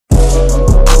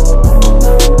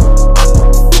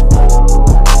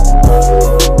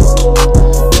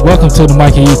to the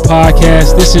Mike and You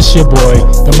podcast. This is your boy,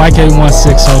 the Mike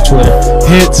A16 on Twitter.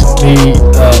 Hit me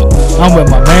up. I'm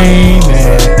with my main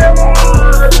man.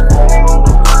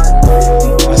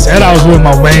 I said I was with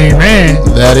my main man.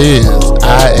 That is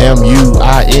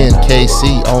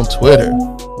IMUINKC on Twitter.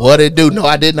 What it do? No,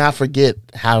 I did not forget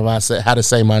how to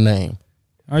say my name.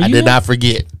 I did not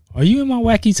forget. Are you in my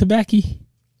wacky tobacco?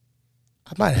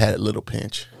 I might have had a little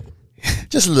pinch.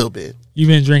 Just a little bit. You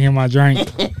been drinking my drink?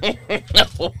 No,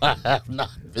 I have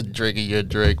not been drinking your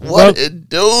drink. What it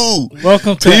do?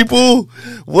 Welcome to people.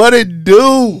 What it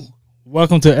do?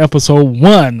 Welcome to episode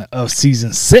 1 of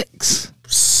season 6.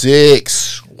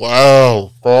 6. Wow.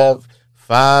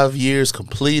 5 years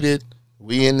completed.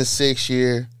 We in the 6th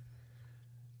year.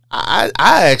 I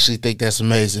actually think that's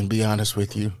amazing, to be honest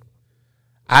with you.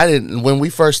 When we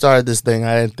first started this thing,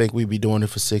 I didn't think we'd be doing it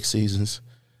for 6 seasons.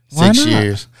 Why 6 not?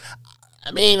 years. I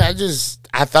mean, I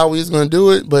thought we was going to do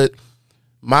it, but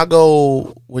my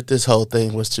goal with this whole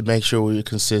thing was to make sure we were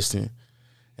consistent.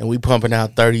 And we pumping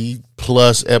out 30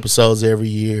 plus episodes every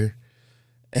year.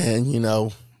 And, you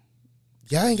know,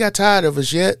 y'all ain't got tired of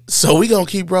us yet, so we going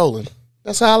to keep rolling.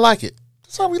 That's how I like it.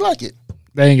 That's how we like it.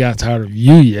 They ain't got tired of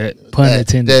you yet, pun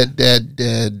intended.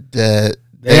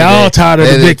 They all tired of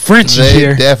the big Frenchie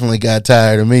here. They definitely got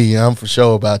tired of me. I'm for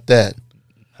sure about that.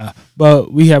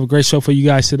 But we have a great show for you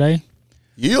guys today.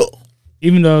 Yeah.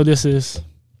 Even though this is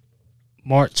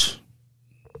March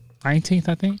 19th,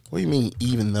 I think. What do you mean,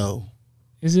 even though?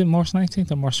 Is it March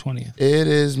 19th or March 20th? It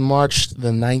is March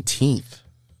the 19th.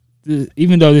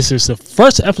 Even though this is the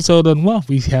first episode of the month,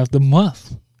 we have the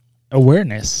month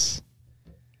awareness.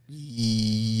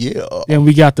 Yeah. Then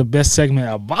we got the best segment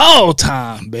of all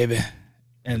time, baby.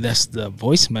 And that's the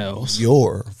voicemails.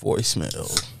 Your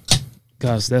voicemail.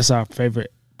 Because that's our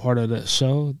favorite part of the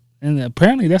show. And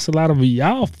apparently that's a lot of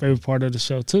y'all favorite part of the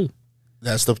show, too.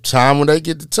 That's the time when they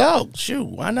get to talk. Shoot,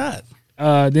 why not?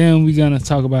 Then we're going to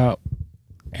talk about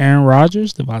Aaron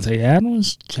Rodgers, Devontae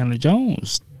Adams, Chandler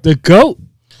Jones, the GOAT.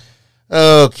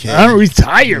 Okay. I'm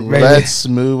retired, baby. Let's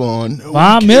move on.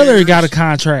 Von Miller got a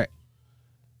contract.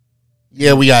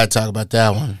 Yeah, we got to talk about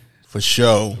that one for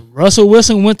sure. Russell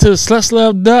Wilson went to the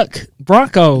Sluts Duck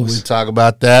Broncos. We talk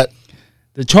about that.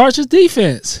 The Chargers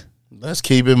defense. Let's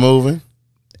keep it moving.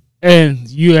 And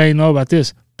you ain't know about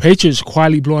this. Patriots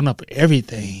quietly blowing up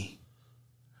everything.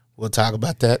 We'll talk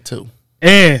about that too.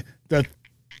 And the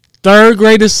third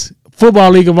greatest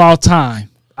football league of all time.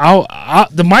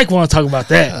 The Mike want to talk about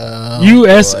that.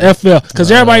 USFL. Because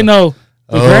everybody know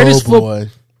the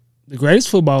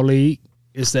greatest football league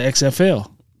is the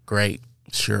XFL. Great.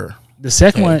 Sure. The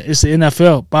second one is the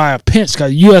NFL by a pinch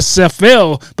because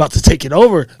USFL about to take it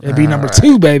over and be number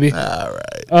 2, baby. All right.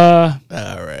 All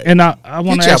right. And I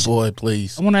want to ask your boy,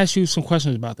 please. I want to ask you some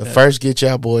questions about that. The first get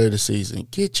your boy of the season.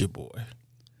 Get your boy.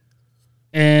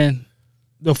 And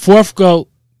the fourth GOAT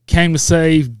came to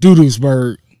save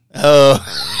Doodlesburg. Oh.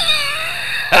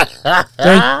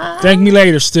 Thank me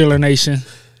later, Steeler Nation.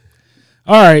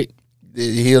 All right.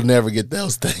 He'll never get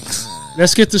those things.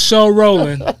 Let's get the show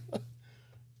rolling.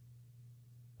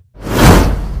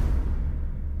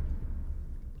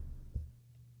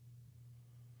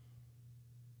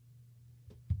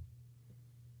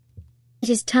 It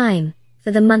is time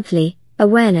for the monthly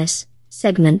awareness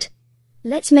segment.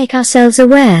 Let's make ourselves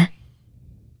aware.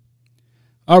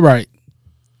 All right.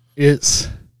 It's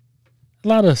a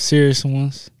lot of serious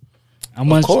ones.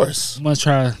 Of course. I'm going to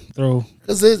try to throw.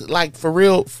 Because it's like, for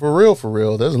real,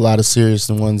 there's a lot of serious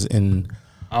ones in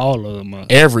all of them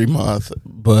every month.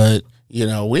 But, you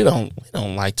know, we don't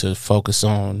like to focus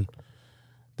on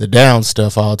the down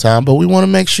stuff all the time. But we want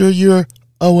to make sure you're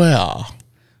aware.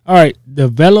 All right,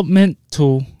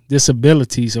 Developmental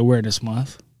Disabilities Awareness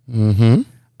Month. Mm-hmm.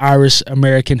 Irish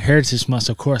American Heritage Month,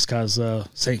 of course, because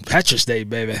St. Patrick's Day,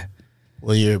 baby.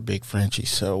 Well, you're a big Frenchie,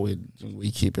 so we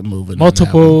keep it moving.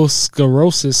 Multiple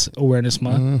Sclerosis Awareness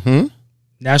Month. Mm-hmm.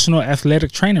 National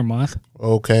Athletic Trainer Month.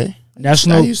 Okay.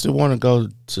 I used to want to go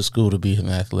to school to be an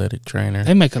athletic trainer.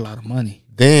 They make a lot of money.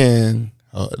 Then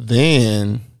I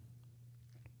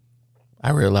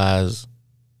realized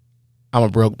I'm a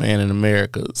broke man in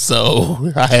America,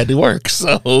 so I had to work.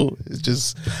 So it's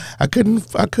just I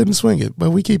couldn't swing it,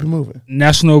 but we keep it moving.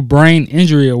 National Brain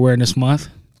Injury Awareness Month.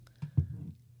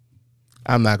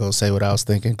 I'm not gonna say what I was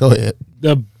thinking. Go ahead.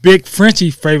 The big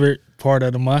Frenchie favorite part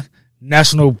of the month.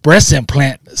 National Breast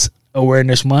Implant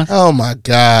Awareness Month. Oh my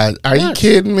God. Are you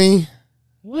kidding me?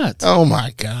 What? Oh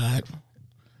my God.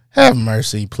 Have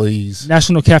mercy, please.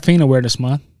 National Caffeine Awareness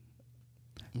Month.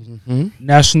 Mm-hmm.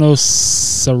 National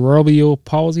Cerebral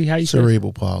Palsy. How you say?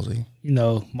 Cerebral palsy. You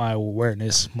know, my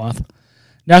awareness month.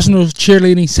 National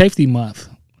Cheerleading Safety Month.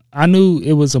 I knew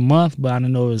it was a month, but I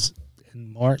didn't know it was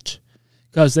in March.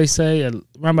 Because they say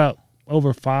around about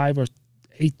over 5 or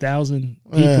 8,000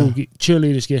 people,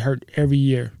 cheerleaders get hurt every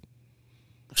year.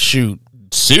 Shoot,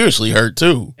 seriously hurt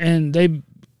too. And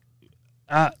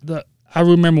I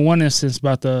remember one instance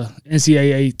about the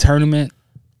NCAA tournament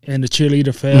and the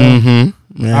cheerleader fell.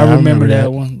 Mm-hmm. Yeah, I remember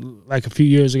that one like a few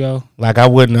years ago. Like I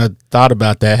wouldn't have thought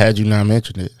about that had you not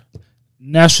mentioned it.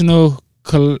 National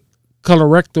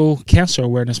Colorectal Cancer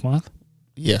Awareness Month.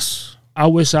 Yes. I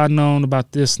wish I'd known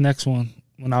about this next one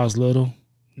when I was little.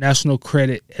 National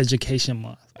Credit Education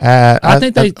Month. I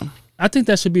think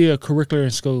that should be a curricular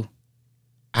in school.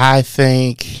 I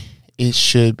think it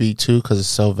should be too because it's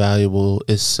so valuable.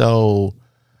 It's so.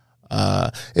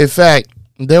 In fact,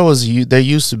 there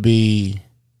used to be.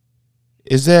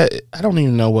 Is that I don't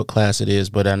even know what class it is,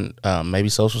 but maybe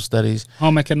social studies,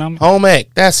 home economics, home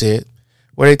ec. That's it.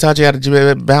 Where they taught you how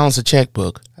to balance a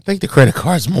checkbook. I think the credit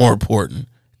card's more important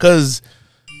because,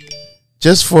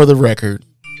 just for the record,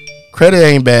 credit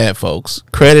ain't bad, folks.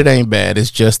 Credit ain't bad.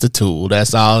 It's just a tool.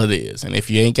 That's all it is. And if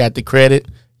you ain't got the credit,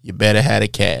 you better have the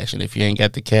cash. And if you ain't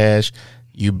got the cash,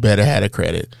 you better have the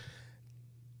credit.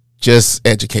 Just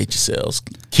educate yourselves.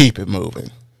 Keep it moving.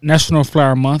 National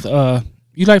Flour Month.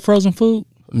 You like frozen food?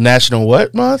 National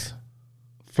what month?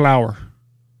 Flour.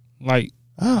 Like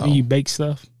when you bake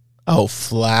stuff. Oh,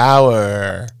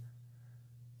 flour.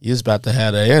 You was about to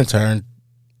have the intern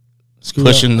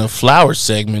pushing the flour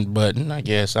segment button, I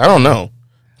guess. I don't know.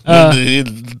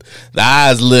 The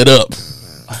eyes lit up.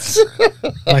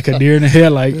 Like a deer in the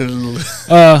headlight. You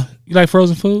like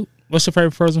frozen food? What's your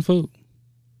favorite frozen food?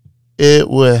 It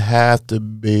would have to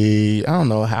be, I don't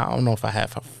know if I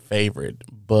have a favorite,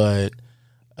 but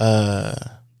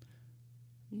Hot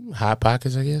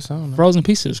Pockets, I guess. I don't know. Frozen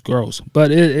pizza is gross, but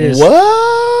it is.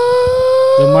 What?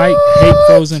 The Mike hate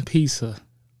frozen pizza.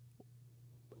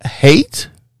 Hate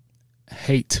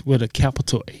with a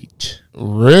capital H.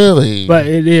 Really? But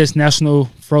it is National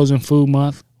Frozen Food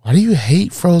Month. Why do you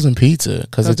hate frozen pizza?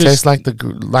 Because it tastes like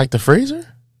the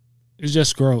freezer? It's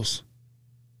just gross.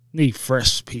 Need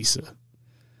fresh pizza.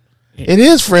 It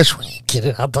is fresh when you get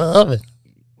it out the oven.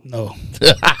 No.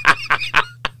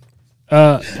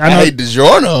 I hate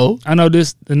DiGiorno. I know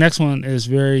this. The next one is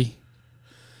very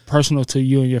personal to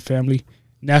you and your family.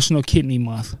 National Kidney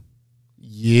Month.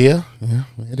 Yeah,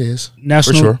 it is.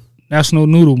 For sure. National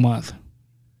Noodle Month.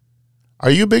 Are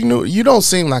you a big noodle? You don't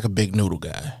seem like a big noodle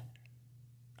guy.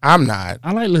 I'm not.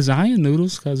 I like lasagna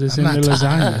noodles because it's in the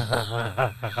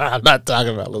lasagna. I'm not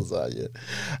talking about lasagna.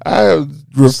 I am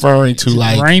referring to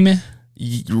like ramen.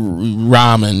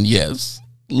 Ramen, yes.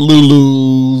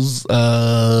 Lulu's.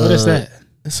 What is that?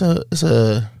 It's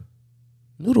a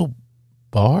noodle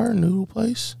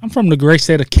place. I'm from the great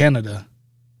state of Canada.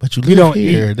 But we don't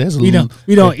here.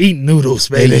 We don't eat noodles,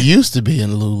 baby. They used to be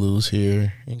in Lulu's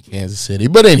here in Kansas City.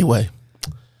 But anyway.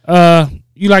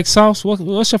 You like sauce?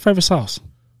 What's your favorite sauce?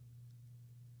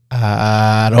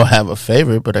 I don't have a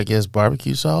favorite, but I guess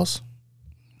barbecue sauce.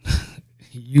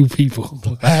 You people.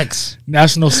 Relax.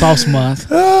 National Sauce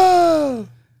Month.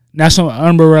 National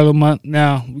Umbrella Month.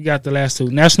 Now, we got the last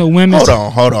two. National Women's.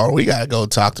 Hold on. We got to go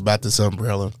talk about this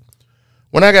umbrella.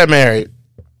 When I got married,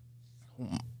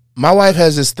 my wife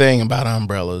has this thing about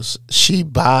umbrellas. She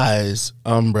buys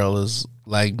umbrellas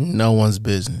like no one's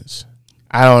business.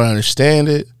 I don't understand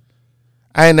it.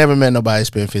 I ain't never met nobody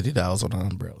spend $50 on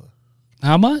an umbrella.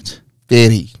 How much?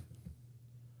 50.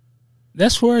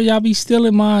 That's where y'all be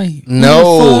stealing my.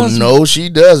 No, she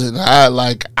doesn't. I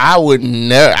would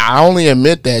never. I only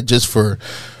admit that just for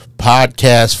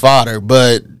podcast fodder,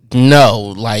 but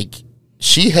no, like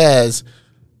she has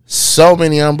so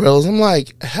many umbrellas. I'm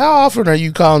like, how often are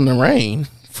you calling the rain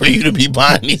for you to be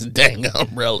buying these dang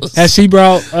umbrellas? Has she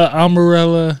brought an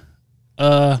umbrella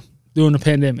during the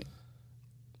pandemic?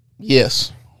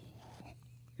 Yes.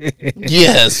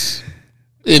 Yes.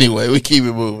 Anyway, we keep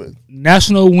it moving.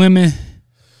 National Women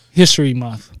History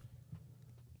Month.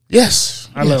 Yes.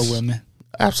 I love women.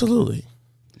 Absolutely.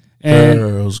 And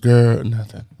girl,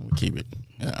 nothing. We keep it.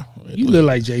 Yeah. You look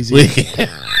like Jay-Z.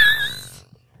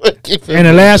 And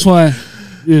the last one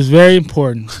is very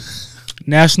important.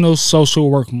 National Social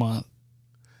Work Month.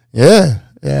 Yeah.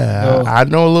 I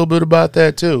know a little bit about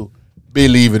that too.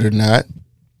 Believe it or not.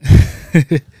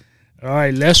 All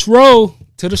right, let's roll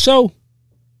to the show.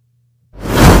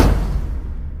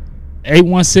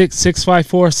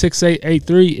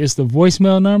 816-654-6883 is the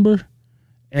voicemail number.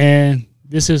 And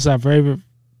this is our favorite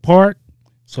part.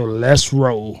 So let's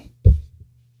roll.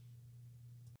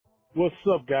 What's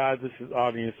up, guys? This is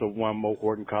audience of One Mo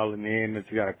Horton calling in.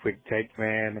 Just got a quick take,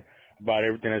 man. about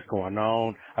everything that's going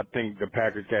on. I think the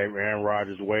Packers gave Aaron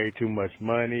Rodgers way too much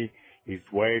money. He's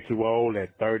way too old at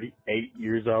 38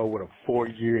 years old with a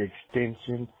 4-year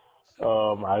extension.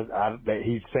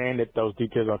 He's saying that those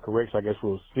details are correct, so I guess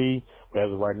we'll see. But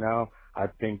as of right now, I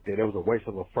think that it was a waste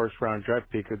of a first-round draft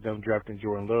pick of them drafting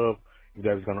Jordan Love. If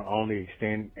that was going to only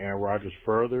extend Aaron Rodgers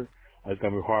further, it's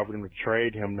going to be hard for them to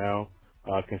trade him now,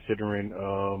 considering,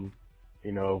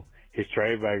 his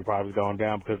trade value probably gone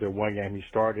down because the one game he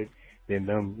started. Then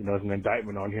it's an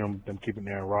indictment on him, them keeping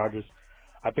Aaron Rodgers.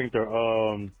 I think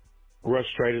the Rush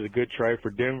trade is a good trade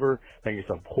for Denver. I think it's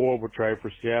a horrible trade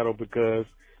for Seattle because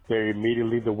they're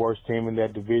immediately the worst team in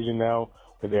that division now,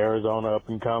 with Arizona up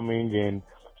and coming and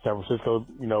San Francisco,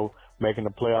 making the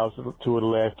playoffs 2 of the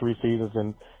last 3 seasons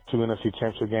and 2 NFC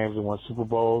Championship games and 1 Super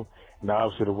Bowl. And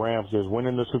obviously the Rams just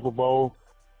winning the Super Bowl.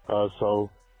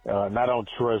 And I don't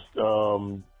trust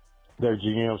their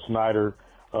GM Snyder,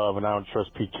 and I don't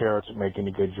trust Pete Carroll to make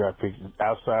any good draft picks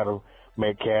outside of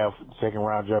Metcalf,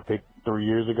 second-round draft pick 3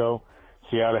 years ago.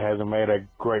 Seattle hasn't made a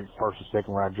great first or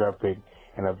second-round draft pick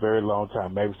in a very long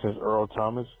time, maybe since Earl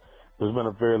Thomas. It's been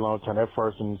a very long time. That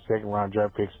first and second-round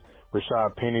draft picks,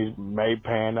 Rashad Penny may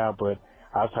pan out, but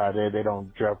outside there, they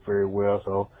don't draft very well,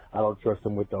 so I don't trust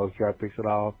them with those draft picks at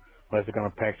all, unless they're going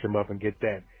to package them up and get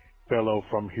that fellow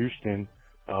from Houston.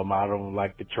 I don't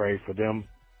like the trade for them.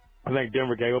 I think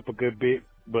Denver gave up a good bit,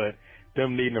 but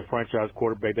them needing a franchise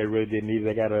quarterback, they really didn't need it.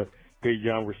 They got a good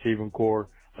young receiving core,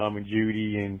 and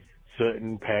Judy and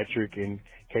Sutton, Patrick, and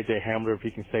KJ Hamler if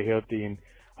he can stay healthy, and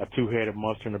a 2-headed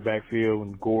monster in the backfield,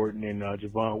 and Gordon and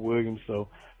Javon Williams. So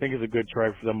I think it's a good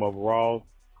trade for them overall.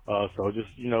 Just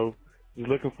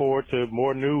looking forward to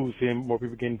more news, seeing more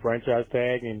people getting franchise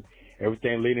tag and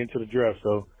everything leading into the draft.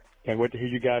 So can't wait to hear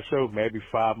you guys' show. Maybe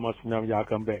 5 months from now when y'all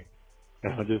come back.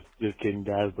 Just kidding,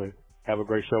 guys, but have a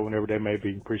great show whenever they may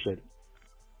be. Appreciate it.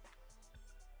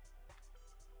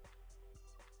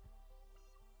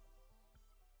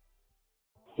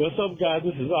 What's up, guys?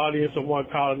 This is Audience. I want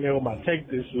to call in with my take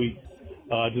this week.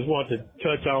 Just want to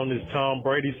touch on this Tom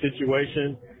Brady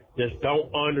situation. Just don't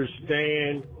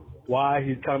understand why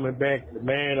he's coming back. The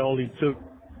man only took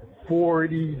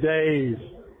 40 days,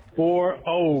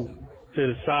 4-0,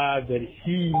 to decide that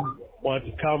he wants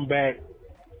to come back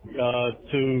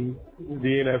to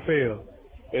the NFL.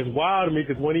 It's wild to me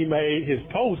because when he made his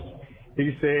post,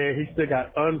 he said he still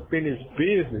got unfinished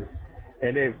business.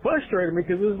 And it frustrated me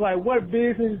because it was like, what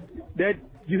business that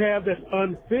you have that's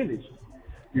unfinished?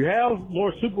 You have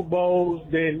more Super Bowls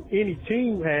than any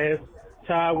team has,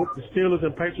 tied with the Steelers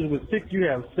and Patriots with 6. You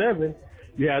have 7.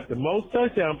 You have the most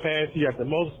touchdown passes. You got the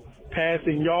most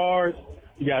passing yards.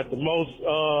 You got the most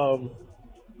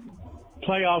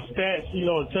playoff stats,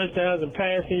 touchdowns and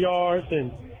passing yards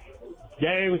and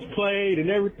games played and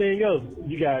everything else.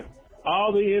 You got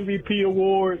all the MVP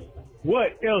awards.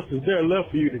 What else is there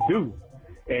left for you to do?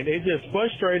 And it's just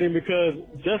frustrating because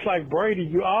just like Brady,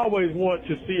 you always want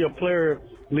to see a player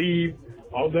leave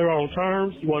on their own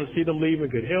terms. You want to see them leave in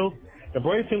good health. And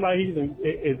Brady seems like he's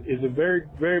in very,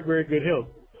 very, very good health.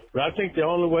 But I think the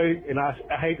only way, and I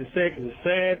hate to say it because it's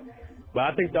sad, but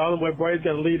I think the only way Brady's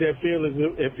going to leave that field is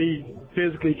if he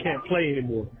physically can't play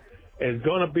anymore. And it's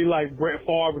going to be like Brett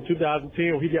Favre in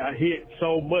 2010 when he got hit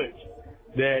so much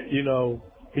that,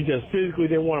 he just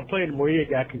physically didn't want to play anymore. He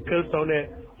got concussed on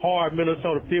that hard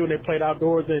Minnesota field. They played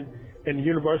outdoors in the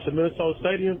University of Minnesota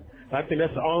Stadium. And I think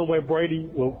that's the only way Brady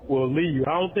will leave.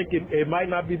 I don't think it might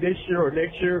not be this year or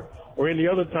next year or any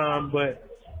other time, but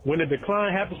when the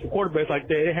decline happens for quarterbacks like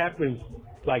that, it happens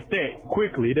like that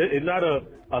quickly. It's not a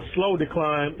slow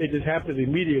decline. It just happens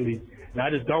immediately. And I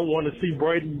just don't want to see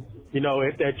Brady,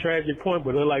 at that tragic point,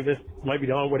 but it looks like this might be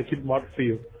the only way to keep him off the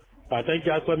field. All right, thank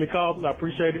you guys for letting me call. I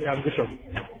appreciate it. Have a good show.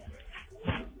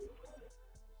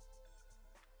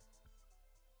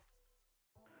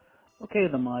 Okay,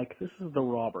 Mike. This is the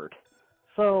Robert.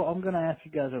 So I'm going to ask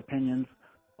you guys opinions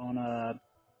on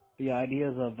the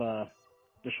ideas of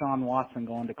Deshaun Watson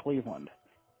going to Cleveland.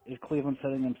 Is Cleveland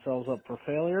setting themselves up for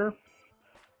failure,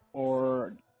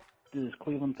 or does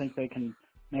Cleveland think they can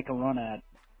make a run at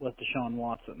with Deshaun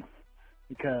Watson?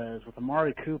 Because with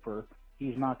Amari Cooper,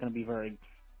 he's not going to be very.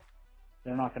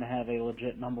 They're not going to have a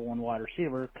legit number 1 wide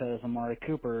receiver because Amari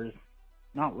Cooper is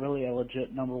not really a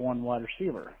legit number 1 wide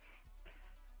receiver.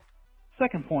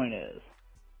 Second point is,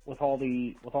 with all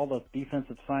the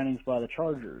defensive signings by the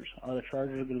Chargers, are the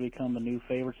Chargers going to become the new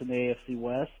favorites in the AFC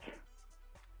West?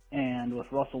 And with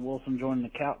Russell Wilson joining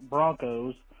the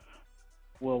Broncos,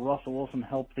 will Russell Wilson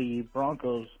help the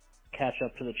Broncos catch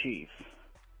up to the Chiefs?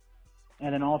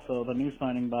 And then also the new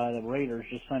signing by the Raiders,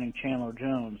 just signing Chandler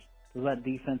Jones. Does that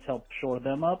defense help shore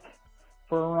them up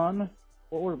for a run?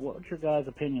 What's your guys'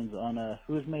 opinions on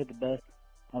who's made the best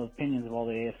opinions of all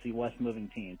the AFC West moving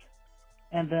teams?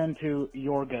 And then to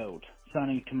your GOAT,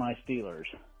 signing to my Steelers.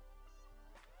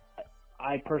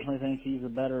 I personally think he's a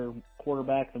better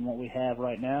quarterback than what we have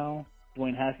right now.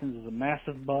 Dwayne Haskins is a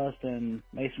massive bust, and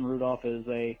Mason Rudolph is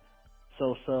a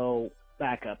so-so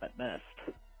backup at best.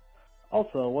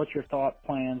 Also, what's your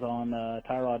plans on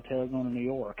Tyrod Taylor going to New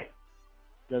York?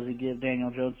 Does he give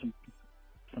Daniel Jones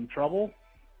some trouble?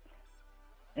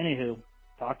 Anywho,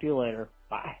 talk to you later.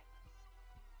 Bye.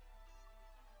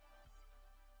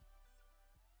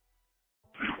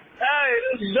 Hey,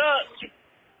 this is Duck.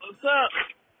 What's up?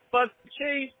 Fuck the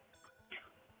Chiefs.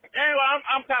 Anyway,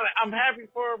 I'm happy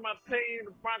for my team.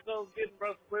 The Broncos getting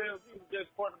Russell Wilson. He's a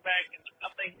good quarterback, and I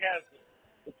think he has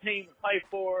the team to play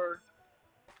for.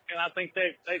 And I think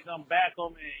they come back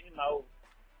on and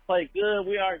play good.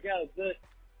 We already got a good,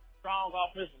 strong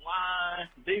offensive line,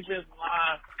 defensive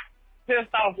line.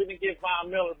 Pissed off we didn't get Von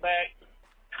Miller back.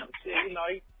 Shit,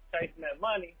 he's chasing that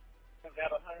money. He's got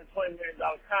a $120 million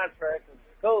contract.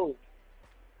 It's cool.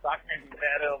 So I can't be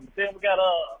mad at him. Then we got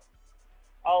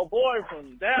old boy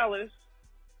from Dallas.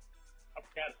 I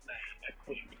forgot his name. That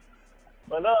quick.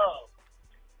 But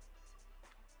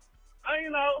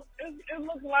it's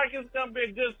looking like it's gonna be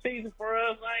a good season for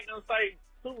us. I ain't gonna say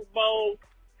Super Bowl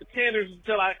contenders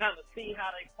until I kind of see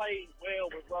how they play well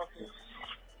with Russell.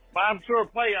 But I'm sure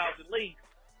playoffs at least.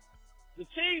 The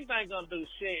Chiefs ain't gonna do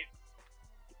shit.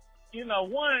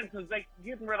 One, because they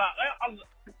getting rid of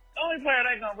the only player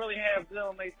they gonna really have good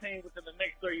on their team within the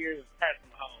next 3 years is Patrick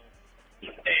Mahomes.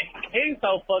 And he's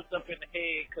so fucked up in the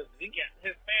head because he got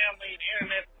his family, the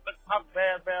internet talk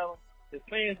bad about him. His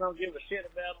fans don't give a shit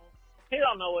about him. He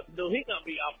don't know what to do. He gonna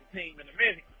be off the team in a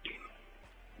minute.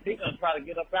 He gonna try to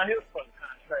get up out his fucking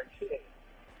contract. Shit.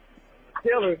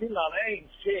 The Steelers, they ain't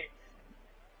shit.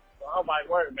 So nobody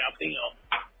worried about them.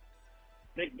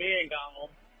 Big Ben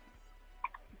gone.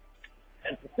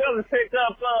 And the Steelers picked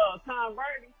up Tom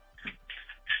Brady.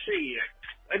 Shit.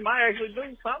 They might actually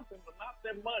do something, but not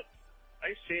that much.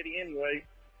 They shitty anyway.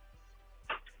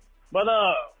 But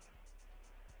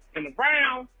in the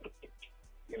Browns,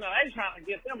 they trying to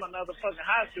get them another fucking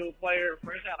high school player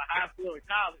fresh out of high school and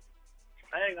college.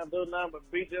 They ain't gonna do nothing but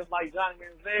be just like Johnny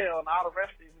Manziel and all the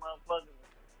rest of these motherfuckers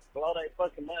blow their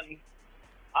fucking money.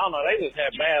 I don't know, they just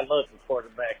had bad luck with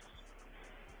quarterbacks.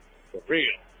 For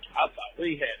real. I thought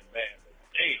we had it bad, but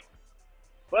damn.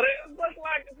 But it looked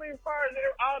like, as far as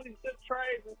all these good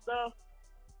trades and stuff,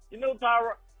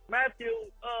 Matthew,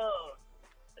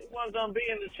 he wasn't gonna be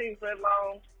in the Chiefs that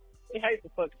long. He hates the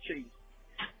fucking Chiefs.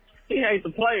 He hates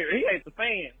the player. He hates the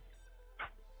fans.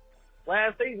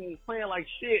 Last season he was playing like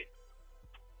shit.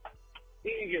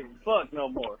 He ain't giving a fuck no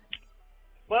more.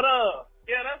 But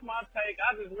yeah, that's my take.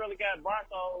 I just really got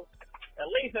Broncos at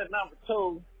least at number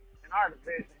 2 in our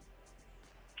division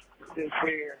this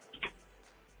year.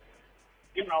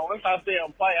 Once I see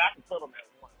them play, I can put them at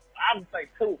 1. I would say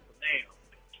 2 for now.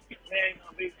 They ain't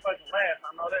gonna be fucking last.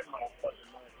 I know that motherfucking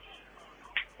much.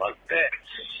 Fuck that.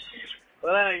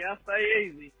 But hey, I stay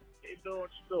easy. Keep doing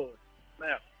what you're doing.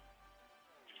 Now.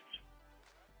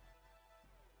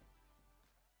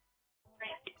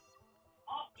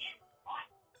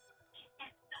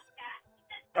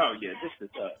 Oh yeah, this is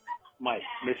Mike,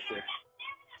 Mr.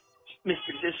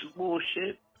 This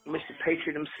bullshit, Mr.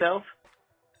 Patriot himself.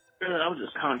 I was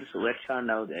just calling just to let y'all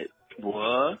know that,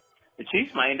 boy, the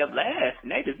Chiefs might end up last in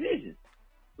their division,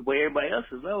 the way everybody else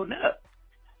is loading up.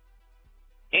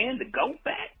 And the go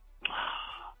back,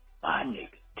 my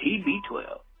nigga,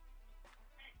 TB12.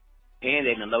 And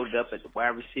they're gonna load it up at the wide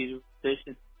receiver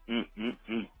position.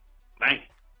 Bang.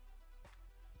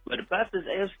 But about this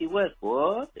AFC West,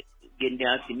 boy, getting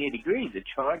down to nitty gritty, the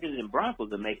Chargers and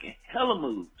Broncos are making hella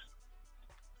moves.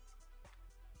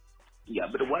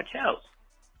 Y'all better watch out.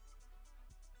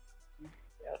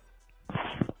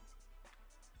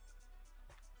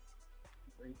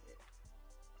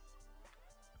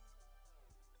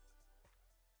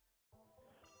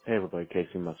 Hey everybody,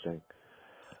 Casey Mustang.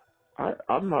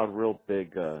 I'm not real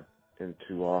big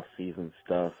into off-season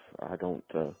stuff. I don't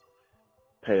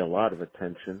pay a lot of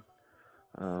attention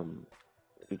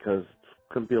because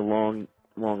it's going to be a long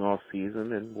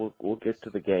off-season, and we'll get to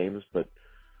the games. But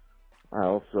I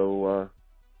also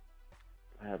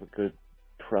have a good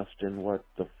trust in what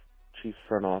the Chiefs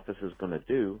front office is going to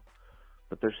do.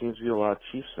 But there seems to be a lot of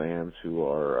Chiefs fans who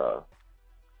are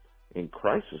in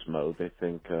crisis mode. They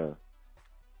think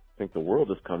the world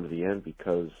has come to the end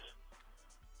because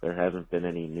there hasn't been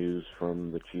any news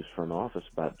from the Chiefs front office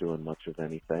about doing much of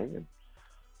anything. And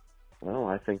well,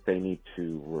 I think they need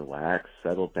to relax,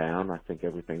 settle down. I think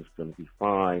everything's going to be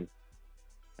fine.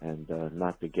 and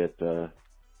not to get their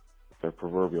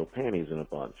proverbial panties in a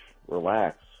bunch.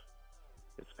 Relax.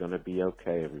 It's going to be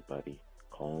okay, everybody.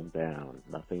 Calm down.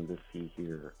 Nothing to see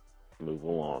here. Move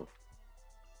along.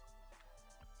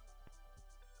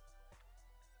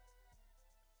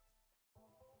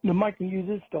 The Mike and use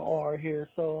this to R here,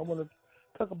 so I want to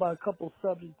talk about a couple of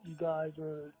subjects you guys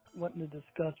are wanting to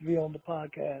discuss via on the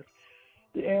podcast.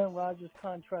 The Aaron Rodgers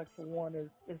contract, for one, is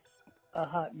a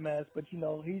hot mess, but,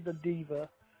 he's a diva.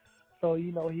 So,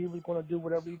 he was going to do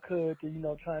whatever he could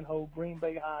to, try and hold Green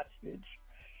Bay hostage.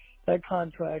 That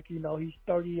contract, he's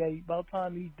 38. By the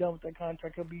time he's done with that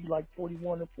contract, he'll be like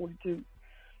 41 or 42.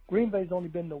 Green Bay's only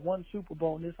been to one Super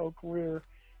Bowl in his whole career,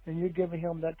 and you're giving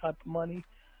him that type of money.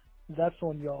 That's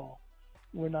on y'all.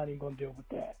 We're not even going to deal with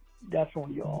that. That's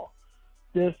on y'all.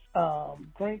 This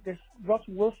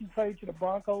Russell Wilson trade to the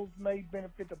Broncos may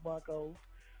benefit the Broncos.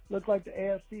 Looks like the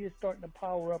AFC is starting to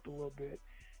power up a little bit.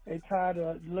 They're tired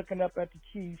of looking up at the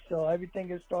Chiefs, so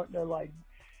everything is starting to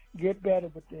get better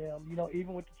with them.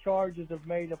 Even with the Chargers have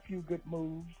made a few good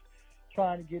moves,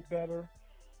 trying to get better.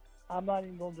 I'm not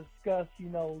even going to discuss,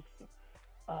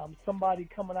 somebody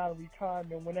coming out of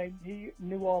retirement when he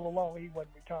knew all along he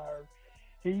wasn't retired.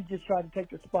 He just tried to take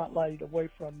the spotlight away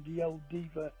from the old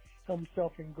diva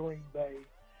himself in Green Bay.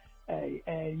 Hey,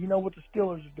 and you know what the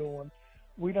Steelers are doing?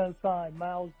 We done signed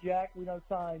Miles Jack. We done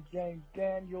signed James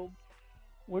Daniels.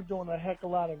 We're doing a heck of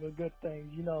a lot of good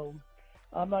things.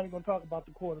 I'm not even going to talk about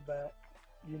the quarterback.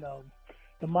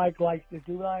 The Mike likes to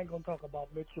do. I ain't going to talk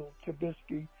about Mitchell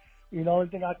Trubisky. The only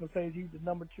thing I can say is he's the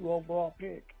number 2 overall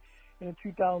pick in the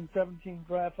 2017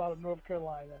 draft out of North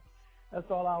Carolina. That's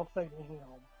all I'll say to him.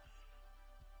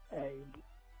 Hey,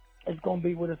 it's going to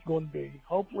be what it's going to be.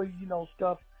 Hopefully,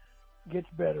 stuff gets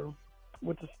better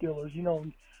with the Steelers.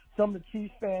 Some of the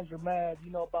Chiefs fans are mad,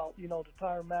 about, the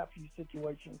Tyrann Matthews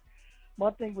situation.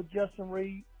 My thing with Justin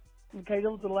Reed, okay, that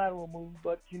was a lateral move,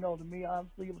 but, to me,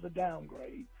 honestly, it was a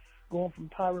downgrade going from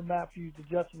Tyrann Matthews to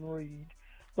Justin Reed.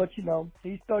 But,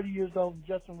 he's 30 years old and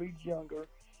Justin Reed's younger.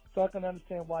 So I can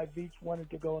understand why Veach wanted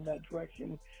to go in that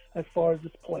direction as far as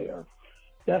this player.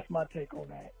 That's my take on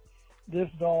that. This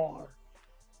is R.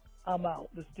 I'm out.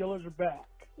 The Steelers are back.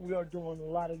 We are doing a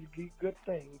lot of good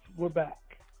things. We're back.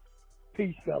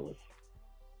 Peace, fellas.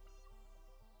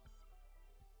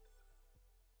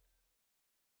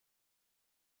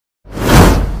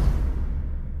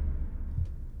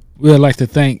 We'd like to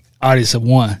thank Audience of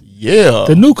One. Yeah.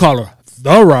 The new caller,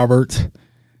 the Robert.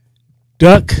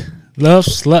 Duck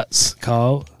Loves Sluts,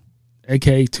 called,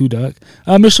 a.k.a. Two Duck.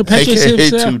 Mr. Patrick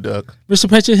himself. Two Duck. Mr.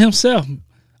 Patrick himself.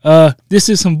 This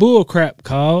is some bull crap,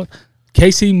 called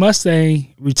KC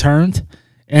Mustang returned.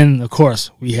 And, of course,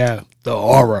 we have the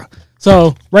Aura.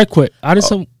 So, right quick.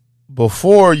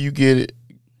 Before you get it,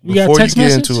 we got a text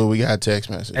message? Into it, we got a text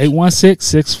message.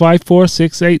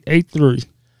 816-654-6883.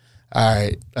 All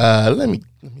right. Let me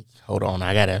hold on.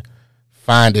 I gotta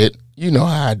find it. You know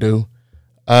how I do.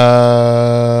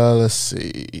 Let's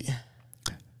see.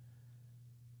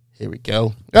 Here we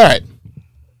go. All right.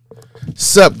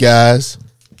 Sup, guys?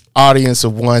 Audience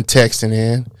of One texting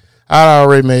in. I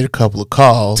already made a couple of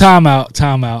calls. Time out.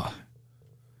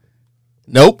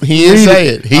 Nope, he didn't say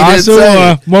it. He didn't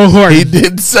say it. He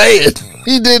didn't say it.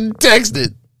 He didn't text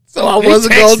it. So I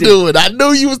wasn't going to do it. I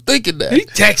knew you was thinking that. He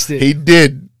texted. He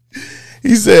did.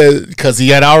 He said, because he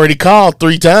had already called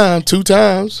 2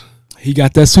 times. He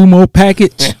got that sumo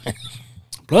package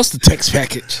plus the text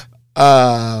package.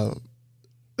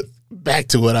 Back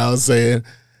to what I was saying.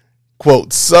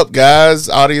 Quote, sup, guys?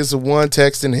 Audience of One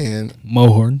texting in.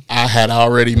 Mohorn. I had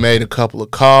already made a couple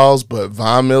of calls, but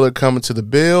Von Miller coming to the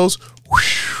Bills.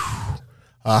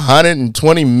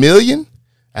 $120 million?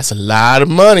 That's a lot of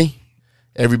money.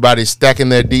 Everybody's stacking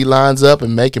their D-lines up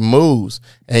and making moves.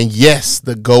 And yes,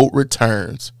 the GOAT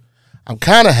returns. I'm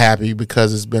kind of happy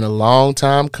because it's been a long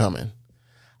time coming.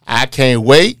 I can't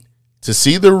wait to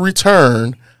see the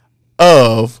return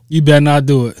of... You better not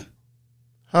do it.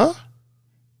 Huh?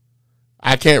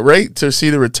 I can't wait to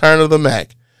see the return of the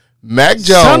Mac. Mac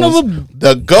Jones,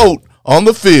 the GOAT on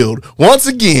the field. Once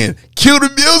again, cue the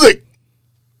music.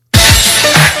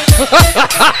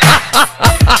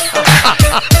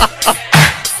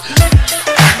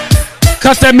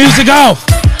 Cut that music off.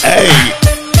 Hey,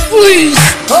 please.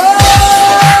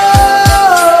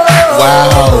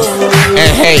 Wow.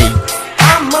 And hey,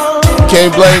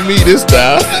 can't blame me this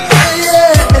time.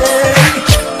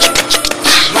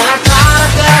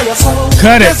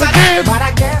 Cut it.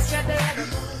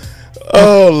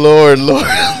 Oh, Lord.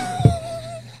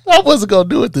 I wasn't going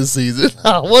to do it this season.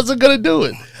 I wasn't going to do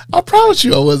it. I promise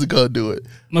you I wasn't going to do it.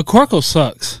 McCorkle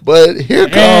sucks. But here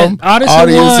comes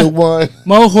Audience of One.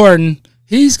 Mo Horton,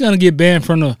 He's gonna get banned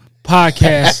from the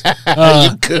podcast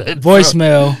You good, bro.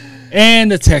 voicemail and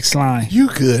the text line. You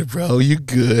good, bro. You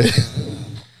good.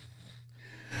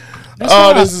 That's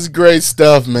why This is great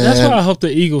stuff, man. That's why I hope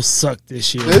the Eagles suck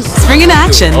this year. Spring in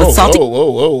action with salty.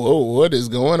 Whoa. What is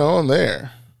going on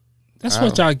there? That's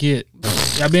what y'all get.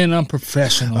 Y'all being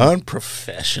unprofessional.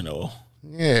 Unprofessional.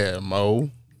 Yeah,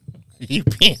 Mo. You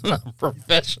being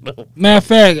unprofessional. Matter of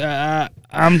fact,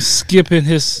 I'm skipping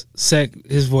his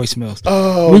voicemails.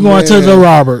 Oh, we're going to man. the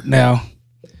Robert now.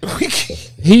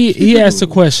 He asked a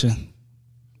question.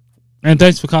 And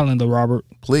thanks for calling the Robert.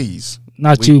 Please.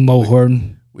 Not you, Mo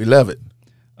Horton. We love it.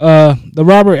 The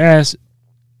Robert asked,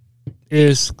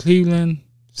 is Cleveland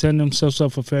setting themselves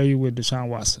up for failure with Deshaun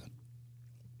Watson?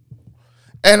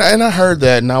 And I heard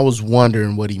that, and I was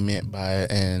wondering what he meant by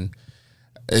it. And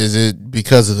is it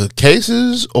because of the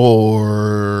cases,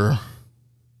 or?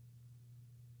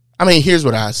 I mean, here's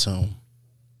what I assume.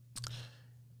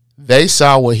 They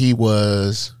saw what he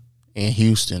was in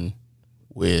Houston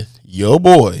with your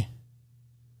boy,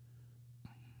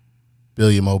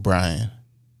 William O'Brien.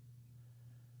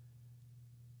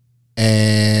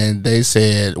 And they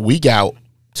said, we got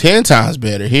 10 times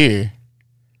better here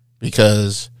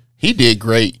because he did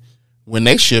great when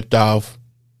they shipped off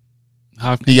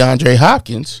DeAndre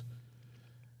Hopkins.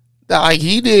 Like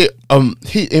he did.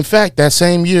 In fact, that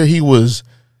same year he was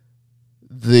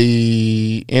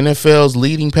the NFL's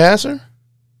leading passer,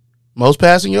 most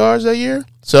passing yards that year.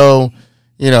 So,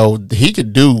 he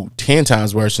could do 10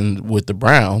 times worse with the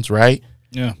Browns, right?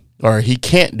 Yeah. Or he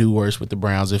can't do worse with the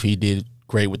Browns if he did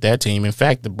great with that team. In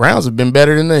fact, the Browns have been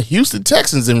better than the Houston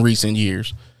Texans in recent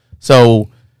years. So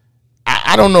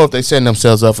I don't know if they're setting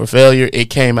themselves up for failure. It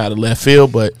came out of left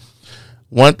field, but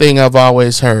one thing I've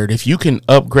always heard, if you can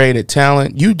upgrade a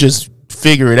talent, you just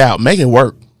figure it out. Make it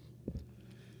work.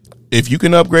 If you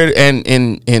can upgrade it,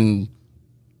 and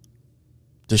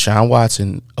Deshaun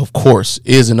Watson, of course,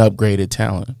 is an upgraded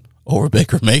talent over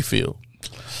Baker Mayfield.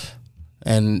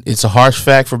 And it's a harsh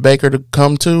fact for Baker to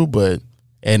come to,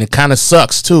 and it kind of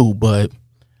sucks too, but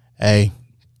hey,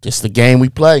 just the game we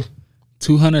play.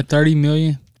 $230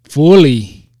 million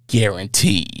fully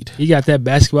guaranteed. He got that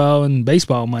basketball and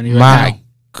baseball money right My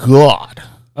God.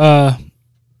 now.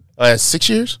 6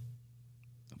 years?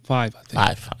 5, I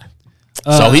think. 5.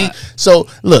 So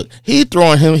look, he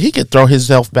could throw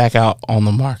himself back out on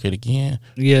the market again.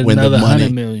 Yeah, another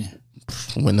 $100 million.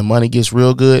 When the money gets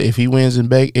real good, if he wins in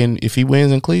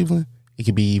Cleveland, it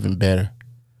could be even better.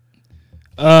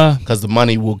 Because the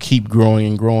money will keep growing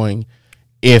and growing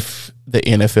if the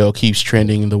NFL keeps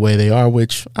trending the way they are,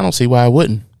 which I don't see why it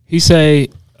wouldn't. He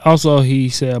said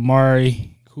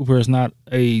Amari Cooper is not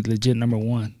a legit number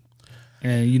one.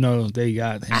 And, they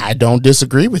got him. I don't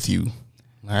disagree with you.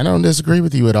 I don't disagree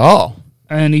with you at all.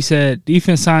 And he said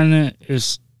defense signing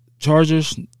is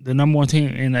Chargers, the number one team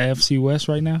in the AFC West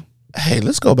right now. Hey,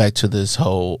 let's go back to this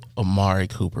whole Amari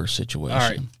Cooper situation. All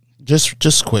right.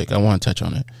 Just quick, I want to touch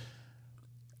on it.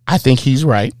 I think he's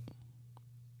right.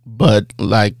 But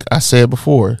like I said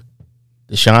before,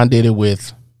 Deshaun did it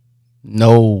with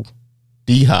no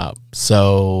D-Hop.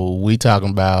 So we talking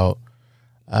about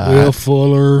Will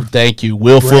Fuller. Thank you.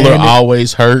 Will Fuller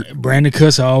always hurt. Brandon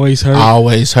Cooks always hurt.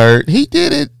 Always hurt. He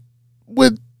did it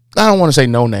with, I don't want to say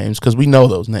no names because we know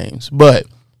those names, but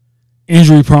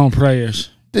injury-prone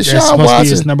players. Deshaun That's supposed Watson, to be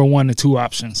his number one and two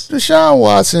options. Deshaun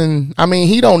Watson, I mean,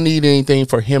 he don't need anything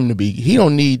for him to be. He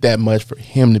don't need that much for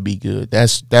him to be good.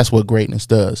 That's what greatness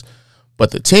does.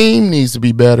 But the team needs to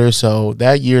be better. So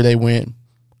that year they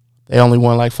only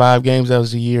won like 5 games. That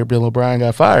was the year Bill O'Brien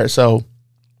got fired. So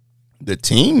the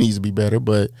team needs to be better.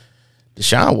 But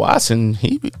Deshaun Watson,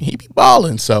 he be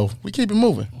balling. So we keep it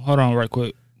moving. Hold on right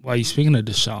quick. While you speaking of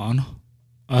Deshaun,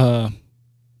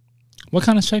 what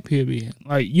kind of shape he'll be in?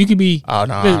 Like you could be. Oh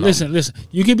no! Listen.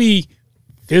 You could be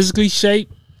physically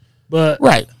shaped, but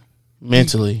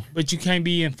mentally. But you can't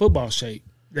be in football shape.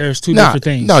 There's two different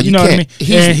things. No, you know can't. What I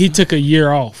mean? And he took a year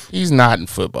off. He's not in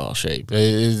football shape.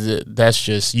 That's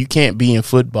just you can't be in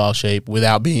football shape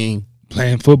without being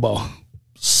playing football.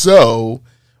 So,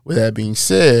 with that being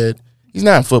said, he's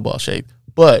not in football shape.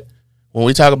 But when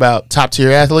we talk about top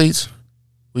tier athletes,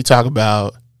 we talk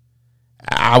about.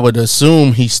 I would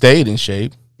assume he stayed in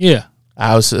shape. Yeah.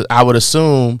 I would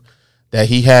assume that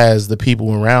he has the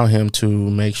people around him to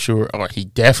make sure, or he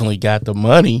definitely got the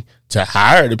money to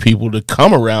hire the people to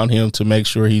come around him to make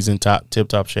sure he's in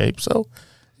tip-top shape. So,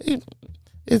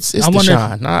 it's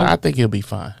Deshaun. I think he'll be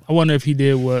fine. I wonder if he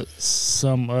did what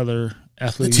some other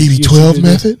athletes the TB12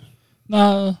 method?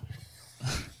 No.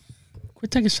 Quit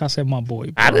taking shots at my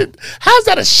boy, bro. How's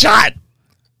that a shot?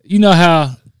 You know how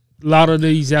a lot of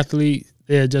these athletes,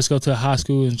 Yeah, just go to a high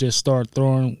school and just start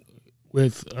throwing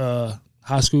with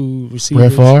high school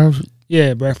receivers. Brett Favre?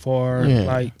 Yeah, Brett Favre. Yeah.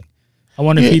 Like, I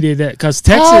wonder if he did that. Because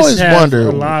Texas has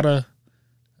a lot of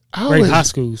great high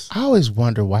schools. I always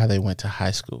wonder why they went to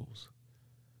high schools.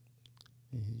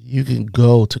 You can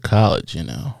go to college, you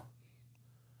know.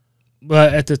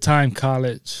 But at the time,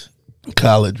 college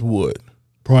would.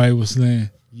 probably was saying,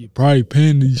 you're probably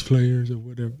paying these players or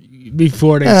whatever.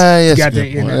 Before they got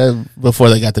the before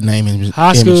they got the name and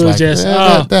high school is like, just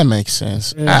that makes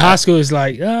sense. High school is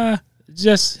like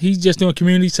he's just doing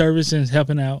community service and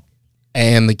helping out,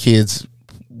 and the kids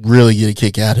really get a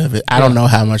kick out of it. I don't know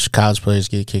how much college players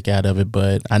get a kick out of it,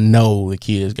 but I know the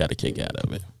kids got a kick out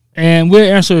of it. And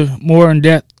we'll answer more in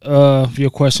depth of your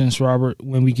questions, Robert,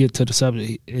 when we get to the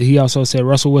subject. He also said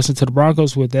Russell Wilson to the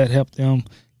Broncos. Would that help them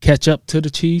catch up to the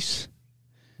Chiefs?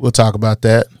 We'll talk about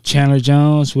that. Chandler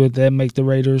Jones, would that make the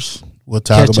Raiders? We'll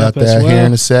talk about that here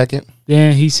in a second.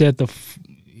 Then he said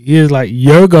he is like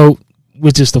your GOAT,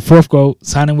 which is the fourth GOAT,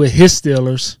 signing with his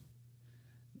Steelers.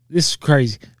 This is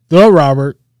crazy. The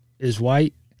Robert is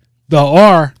white. The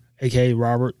R, a.k.a.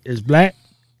 Robert, is black.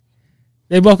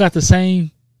 They both got the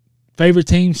same favorite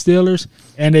team, Steelers,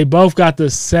 and they both got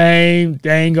the same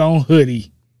dang on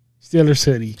hoodie, Steelers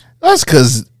hoodie. That's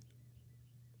because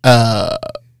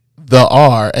the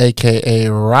R,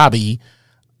 a.k.a. Robbie,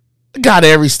 got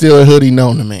every Steeler hoodie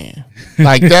known to man.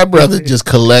 Like, that brother just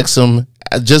collects them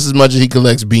just as much as he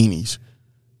collects beanies.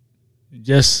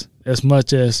 Just as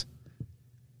much as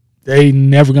they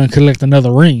never going to collect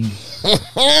another ring.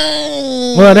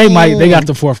 Well, they might. They got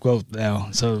the fourth GOAT now.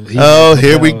 So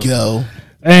here we go.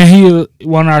 And he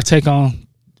want our take on.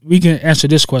 We can answer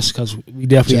this question because we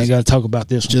definitely ain't got to talk about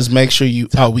this one. Just make sure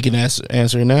we can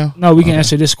answer it now? No, we can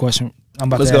answer this question.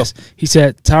 I'm about to ask. He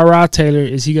said, Tyrod Taylor,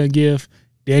 is he going to give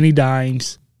Danny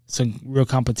Dimes some real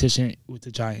competition with the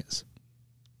Giants?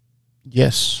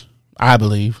 Yes, I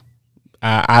believe.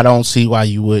 I don't see why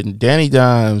you wouldn't. Danny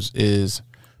Dimes is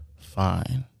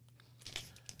fine.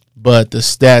 But the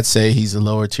stats say he's a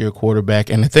lower tier quarterback.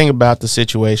 And the thing about the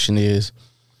situation is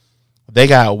they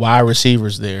got wide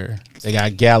receivers there. They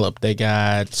got Gallup. They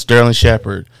got Sterling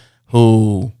Shepard,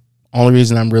 who only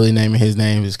reason I'm really naming his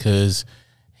name is because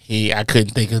I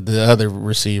couldn't think of the other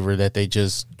receiver that they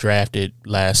just drafted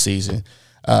last season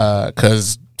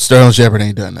because Sterling Shepard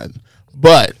ain't done nothing.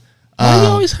 But why you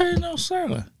always hurting on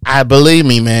Sterling? Believe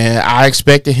me, man, I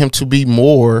expected him to be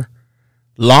more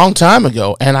long time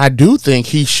ago, and I do think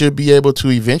he should be able to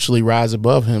eventually rise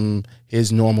above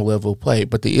his normal level of play.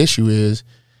 But the issue is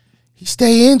he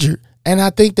stay injured, and I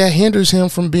think that hinders him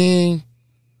from being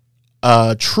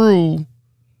a true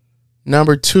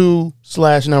number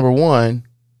 2/number 1.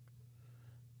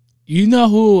 You know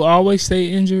who always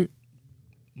stay injured?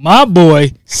 My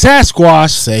boy,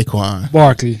 Saquon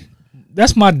Barkley.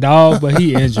 That's my dog, but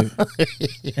he injured.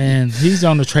 And he's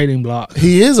on the trading block.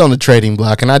 He is on the trading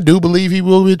block, and I do believe he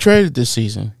will be traded this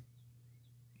season.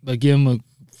 But give him a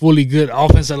fully good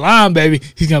offensive line, baby.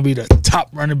 He's going to be the top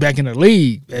running back in the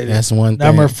league, baby. That's one thing.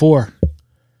 Number 4.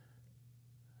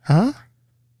 Huh?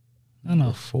 I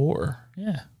know. 4.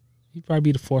 Yeah. He'd probably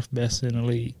be the 4th best in the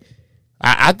league.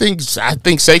 I think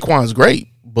Saquon's great,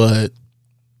 but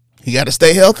he got to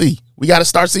stay healthy. We got to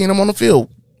start seeing him on the field.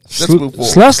 Let's move forward.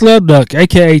 Slush Love Duck,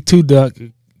 a.k.a. 2 Duck,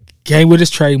 came with his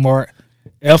trademark,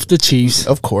 F the Chiefs.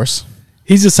 Of course.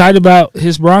 He's excited about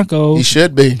his Broncos. He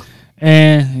should be.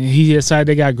 And he decided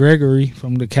they got Gregory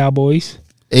from the Cowboys.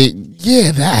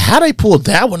 How they pulled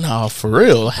that one off, for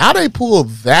real. How they pulled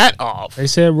that off? They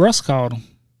said Russ called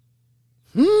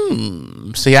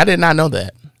him. See, I did not know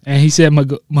that. And he said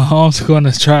Mahomes going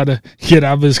to try to get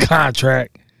out of his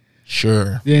contract.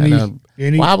 Sure. Then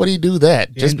why would he do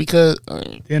that? Just because?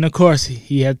 Then, of course,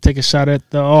 he had to take a shot at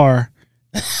the R.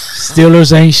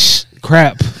 Steelers ain't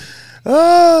crap.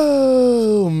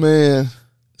 Oh, man.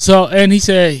 So, and he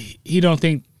said he don't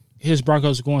think his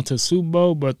Broncos are going to the Super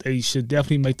Bowl, but they should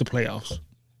definitely make the playoffs.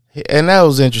 And that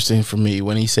was interesting for me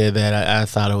when he said that. I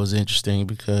thought it was interesting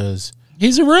because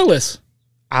he's a realist.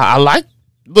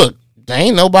 Look, there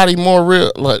ain't nobody more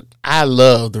real. Look, I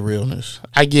love the realness.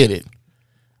 I get it.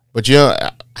 But,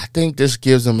 I think this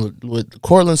gives them, with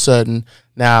Cortland Sutton,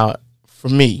 now, for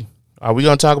me, are we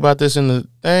going to talk about this in the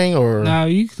thing? Or no,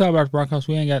 you can talk about the Broncos.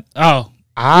 We ain't got, oh.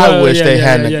 I wish they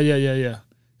hadn't. Yeah.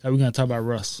 So we're going to talk about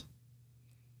Russ.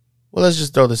 Well, let's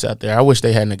just throw this out there. I wish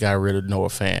they hadn't got rid of Noah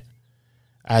Fant.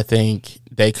 I think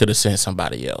they could have sent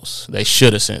somebody else. They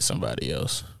should have sent somebody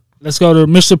else. Let's go to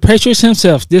Mr. Patriots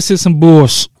himself. This is some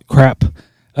bullshit crap.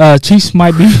 Chiefs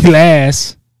might be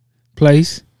last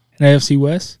place in the AFC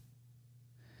West.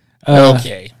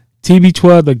 Okay.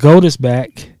 TB12, the GOAT is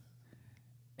back.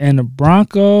 and the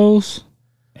Broncos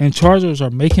and Chargers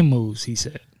are making moves, he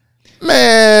said.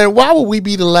 Man, why would we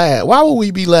be the last? Why would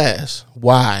we be last?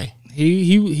 Why?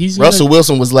 He's Russell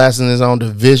Wilson was last in his own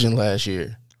division last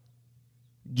year.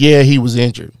 Yeah, he was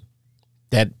injured.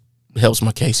 That helps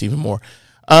my case even more.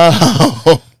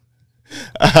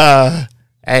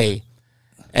 Hey,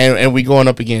 and we going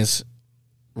up against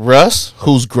Russ,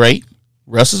 who's great.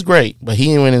 Russ is great, but he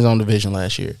didn't win his own division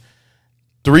last year.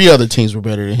 3 other teams were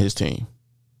better than his team.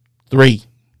 3.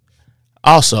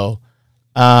 Also,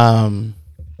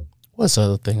 what's the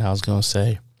other thing I was going to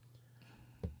say?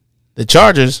 The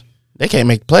Chargers, they can't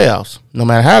make the playoffs. No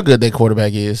matter how good their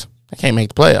quarterback is, they can't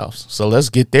make the playoffs. So let's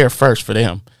get there first for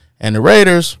them. And the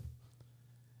Raiders,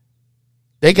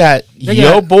 they got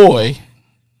your boy.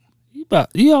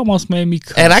 You almost made me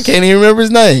cuss. And I can't even remember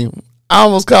his name. I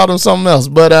almost called him something else.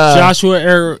 But Joshua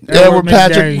Edward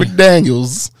Patrick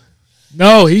McDaniels.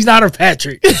 No, he's not a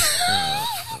Patrick.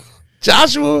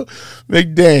 Joshua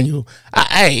McDaniel.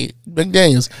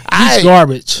 McDaniels. He's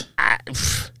garbage.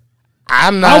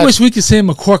 I'm not. I wish we could send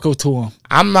McCorkle to him.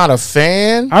 I'm not a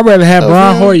fan. I'd rather have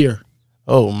Brian Hoyer.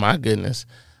 Oh, my goodness.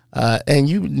 And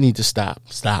you need to stop.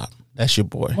 Stop. That's your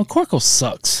boy. McCorkle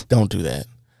sucks. Don't do that.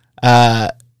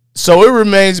 So it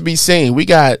remains to be seen. We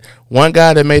got one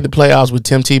guy that made the playoffs with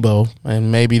Tim Tebow, and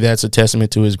maybe that's a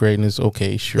testament to his greatness.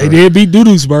 Okay, sure. They did beat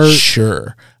Doodlesburg.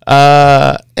 Sure.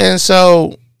 And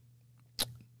so,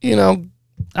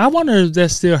 I wonder if that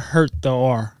still hurt the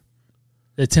R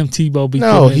that Tim Tebow beat.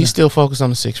 No, he's still focused on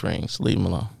the 6 rings. Leave him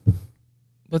alone.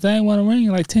 But they ain't won a ring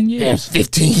in like 10 years.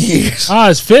 15 years. Oh,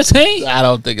 it's 15? I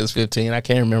don't think it's 15. I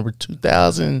can't remember.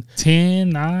 2010,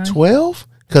 9? 12?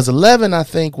 Because 11, I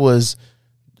think, was,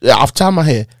 off the top of my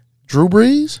head, Drew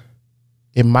Brees?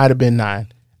 It might have been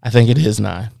 9. I think it is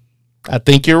 9. I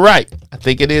think you're right. I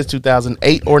think it is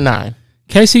 2008 or 9.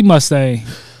 Casey Mustang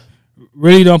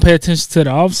really don't pay attention to the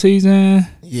offseason.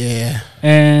 Yeah.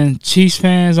 And Chiefs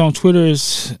fans on Twitter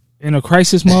is in a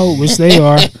crisis mode, which they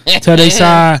are, till they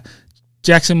sign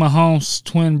Jackson Mahomes'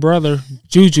 twin brother,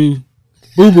 Juju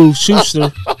Boo-Boo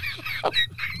Schuster.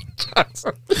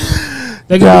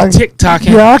 They're going to be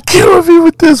TikToking. Y'all killing me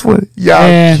with this one.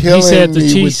 And he said the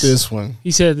Chiefs, with this one. He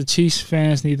said the Chiefs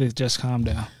fans need to just calm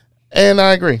down. And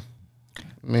I agree. I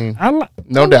mean,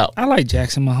 no doubt. I like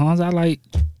Jackson Mahomes. I like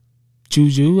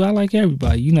Juju. I like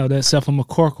everybody. You know that stuff from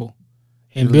McCorkle.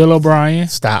 And Bill O'Brien.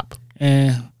 Stop.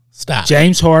 And stop.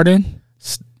 James Harden.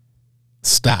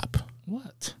 Stop.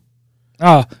 What?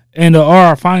 Oh, and the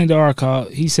R, finding the R call,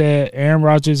 he said Aaron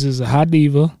Rodgers is a hot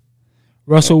diva.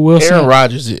 Russell Wilson. Aaron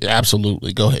Rodgers,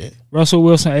 absolutely. Go ahead. Russell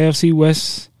Wilson, AFC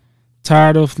West,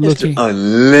 tired of looking.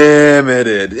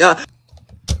 Unlimited. Yeah.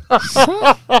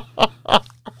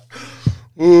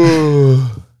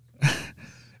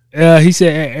 He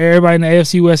said everybody in the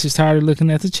AFC West is tired of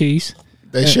looking at the Chiefs.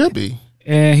 They should be.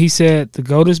 And he said the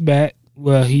GOAT is back.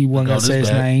 Well, he wasn't going to say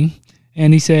his name.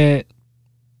 And he said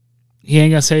he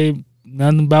ain't going to say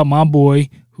nothing about my boy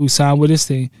who signed with his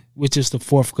team, which is the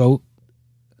 4th GOAT,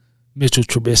 Mitchell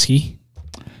Trubisky.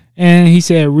 And he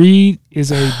said Reed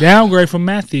is a downgrade from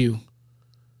Matthew.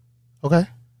 Okay.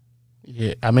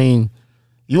 Yeah, I mean,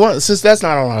 since that's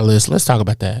not on our list, let's talk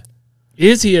about that.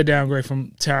 Is he a downgrade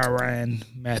from Tyrann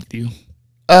Matthew?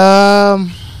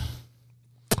 I'm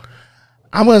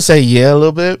going to say yeah a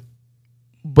little bit,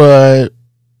 but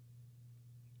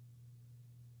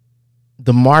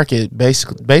the market,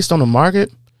 based on the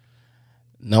market,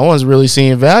 no one's really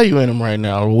seeing value in him right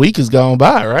now. A week has gone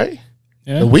by, right?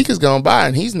 Yeah. The week has gone by,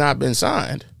 and he's not been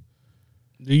signed.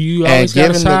 Do you always got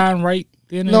to sign right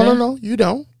then and there? No, you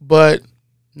don't. But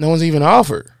no one's even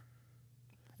offered.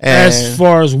 And as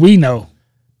far as we know.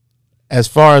 As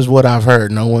far as what I've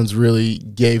heard, no one's really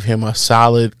gave him a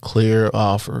solid, clear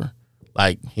offer.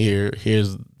 Like,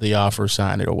 here's the offer,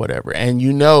 sign it or whatever. And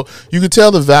you could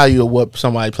tell the value of what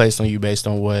somebody placed on you based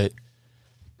on what,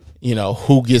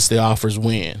 who gets the offers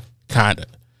when, kind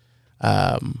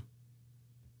of.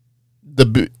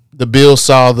 The Bills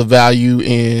saw the value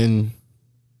in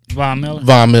Von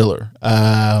Miller.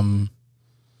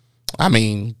 I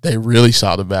mean, they really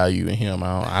saw the value in him.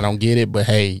 I don't get it, but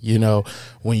hey,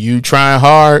 when you trying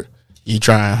hard, you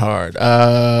trying hard.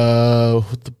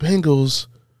 The Bengals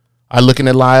are looking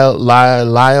at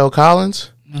Lyle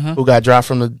Collins, who got dropped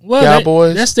from the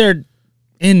Cowboys. That's their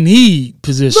in need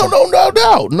position. No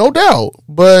doubt.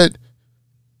 But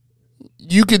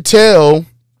you could tell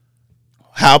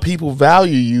how people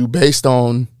value you based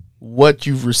on what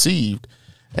you've received.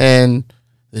 And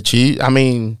the Chiefs, I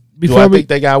mean, do I think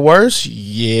they got worse?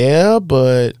 Yeah,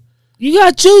 but you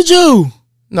got Juju.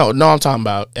 No, I'm talking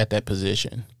about at that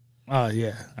position. Oh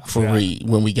yeah, for Reed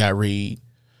when we got Reed.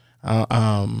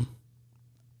 Yeah,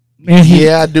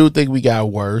 I do think we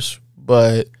got worse,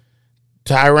 but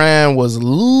Tyrann was a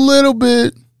little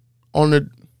bit on the.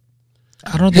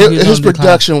 I don't think his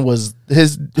production was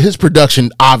his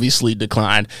production obviously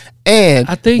declined, and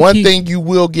I think one thing you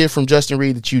will get from Justin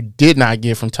Reed that you did not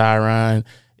get from Tyrann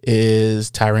is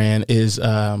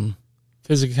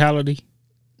physicality.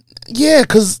 Yeah,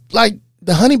 because like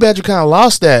the Honey Badger kind of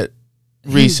lost that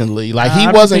recently. Like he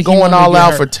I wasn't going all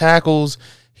out hurt. for tackles.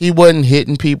 He wasn't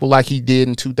hitting people like he did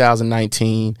in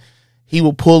 2019. He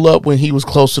would pull up when he was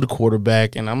close to the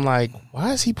quarterback, and I'm like,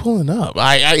 why is he pulling up?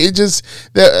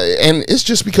 And it's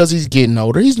just because he's getting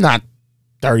older. He's not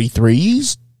 33.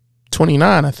 He's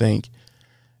 29, I think.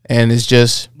 And it's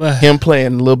just him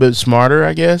playing a little bit smarter,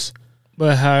 I guess.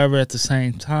 But however, at the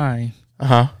same time,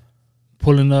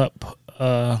 pulling up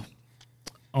on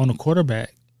a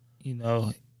quarterback,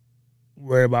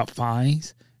 worry about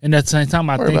fines. And at the same time,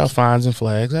 I think about fines and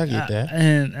flags. I get that.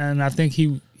 And I think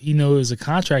he knew it was a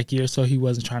contract year, so he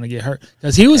wasn't trying to get hurt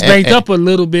because he was banged up a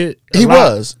little bit. He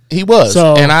was.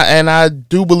 So, and I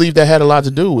do believe that had a lot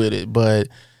to do with it. But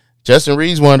Justin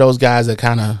Reed's one of those guys that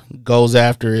kind of goes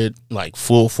after it like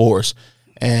full force.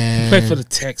 And he played for the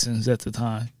Texans at the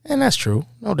time, and that's true,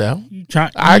 no doubt.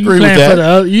 I agree with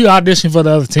that. You auditioned for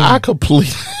the other team. I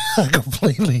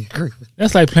completely agree.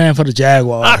 That's like playing for the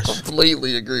Jaguars. I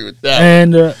completely agree with that.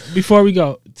 And before we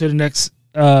go to the next,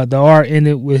 the R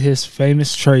ended with his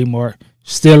famous trademark: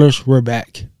 "Steelers, we're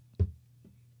back."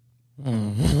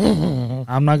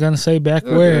 I'm not gonna say back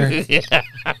where.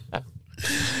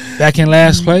 Back in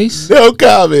last place. No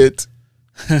comment.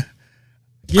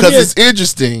 Because it's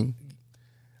interesting.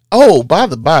 Oh, by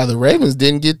the Ravens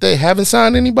haven't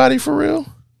signed anybody for real.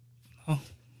 Oh.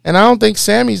 And I don't think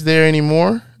Sammy's there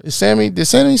anymore. Did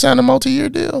Sammy sign a multi-year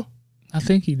deal? I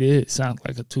think he did. Sound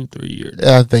like a 2-3 year deal.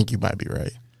 I think you might be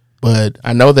right. But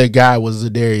I know that guy was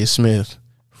Zadarius Smith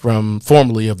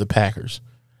formerly of the Packers.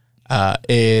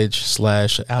 Edge /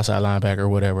 outside linebacker or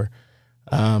whatever.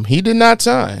 He did not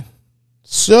sign.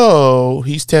 So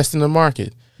he's testing the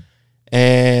market.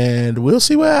 And we'll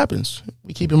see what happens.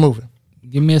 We keep it moving.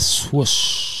 Give me a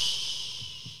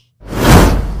swoosh.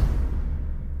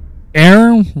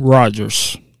 Aaron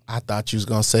Rodgers. I thought you was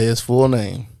going to say his full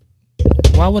name.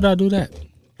 Why would I do that?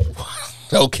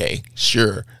 Okay,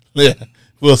 sure. Yeah,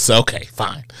 we'll say, okay,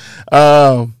 fine.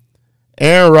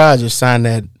 Aaron Rodgers signed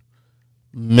that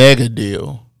mega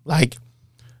deal. Like,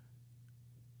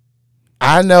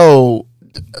 I know,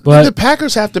 but the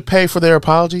Packers have to pay for their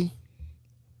apology?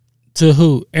 To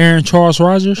who? Aaron Charles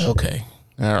Rodgers? Okay,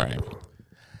 all right.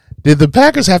 Did the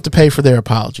Packers have to pay for their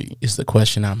apology is the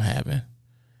question I'm having.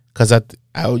 Because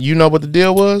you know what the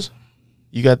deal was?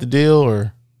 You got the deal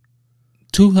or?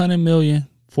 $200 million,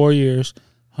 4 years,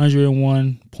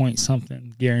 101 point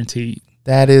something guaranteed.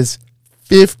 That is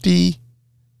 $50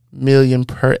 million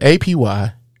per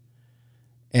APY.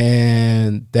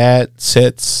 And that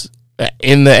sets,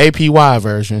 in the APY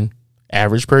version,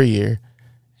 average per year,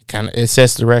 it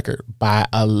sets the record by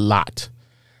a lot.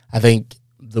 I think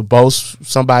the most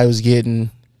somebody was getting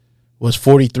was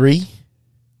 43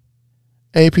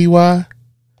 APY.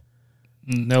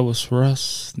 That was for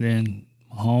us. Then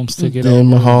Mahomes took it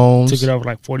then over. Mahomes took it over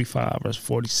like 45 or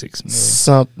 46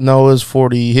 million. No, it was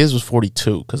 40. His was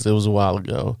 42 because it was a while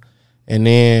ago. And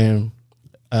then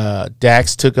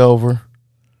Dax took over,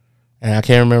 and I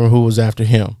can't remember who was after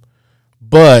him.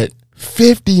 But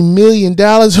 $50 million.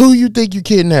 Who you think you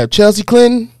kidnapped? Chelsea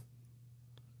Clinton?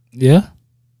 Yeah.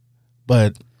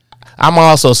 But I'm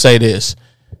also say this.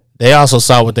 They also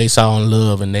saw what they saw in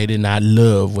Love, and they did not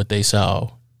love what they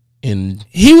saw in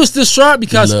He was distraught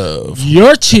because Love.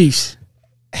 Your Chiefs.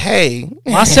 Hey.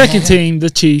 My second team, the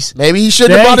Chiefs. Maybe he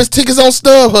shouldn't have bought his tickets on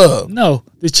StubHub. No,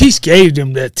 the Chiefs gave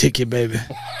them that ticket, baby.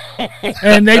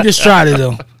 And they distraughted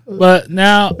them. But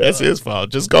now that's his fault.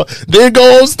 Just go on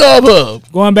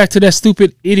StubHub. Going back to that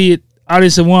stupid idiot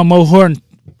audience of one Mo Horton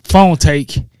phone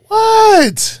take.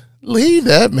 What? Leave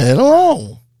that man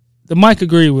alone. The Mike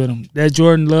agreed with him. That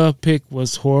Jordan Love pick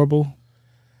was horrible.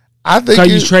 I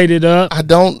think you traded up. I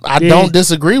don't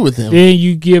disagree with him. Then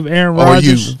you give Aaron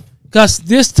Rodgers. Because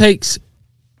this takes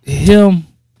him,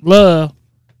 Love,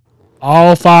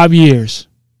 all 5 years.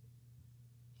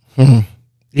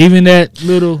 Even that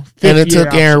little. And it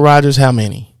took Aaron Rodgers how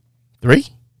many? 3?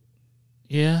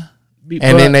 Yeah.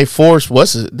 And then they forced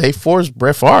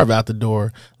Brett Favre out the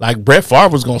door. Like Brett Favre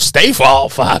was gonna stay for all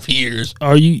 5 years.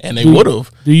 And they would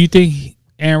have. Do you think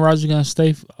Aaron Rodgers is gonna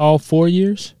stay for all 4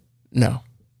 years? No.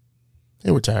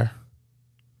 He'll retire.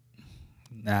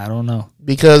 Nah, I don't know.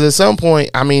 Because at some point,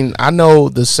 I mean, I know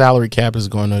the salary cap is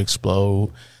going to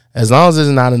explode. As long as there's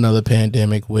not another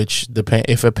pandemic, which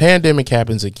if a pandemic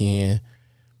happens again,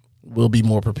 we'll be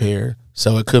more prepared.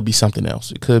 So it could be something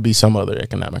else. It could be some other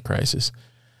economic crisis.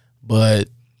 But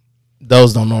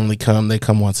those don't normally come. They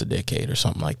come once a decade or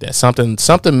something like that.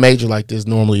 Something major like this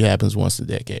normally happens once a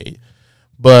decade.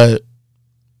 But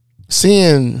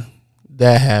seeing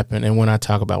that happen, and when I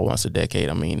talk about once a decade,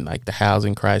 I mean like the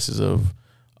housing crisis of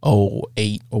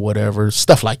 2008 or whatever,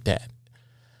 stuff like that.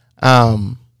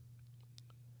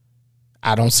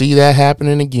 I don't see that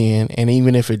happening again. And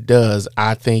even if it does,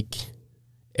 I think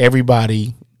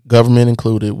everybody, government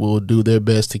included, will do their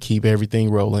best to keep everything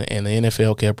rolling. And the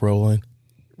NFL kept rolling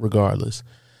regardless.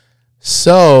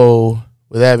 So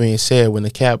with that being said, when the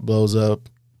cap blows up,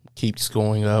 keeps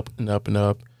going up and up and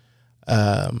up,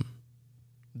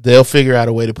 they'll figure out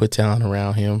a way to put talent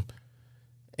around him.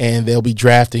 And they'll be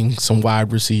drafting some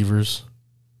wide receivers,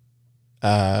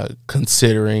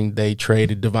 considering they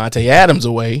traded Devontae Adams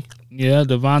away. Yeah,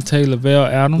 Devontae Lavelle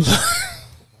Adams.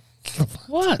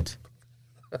 What?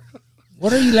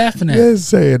 What are you laughing at? Let's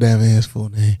say that man's full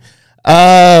name.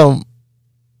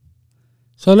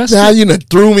 So let's now you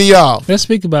threw me off. Let's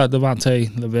speak about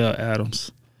Devontae Lavelle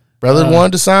Adams. Brother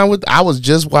wanted to sign with. I was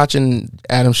just watching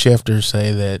Adam Schefter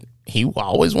say that he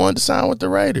always wanted to sign with the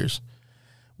Raiders,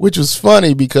 which was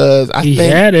funny because he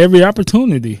had every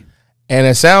opportunity, and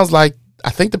it sounds like I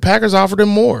think the Packers offered him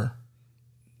more.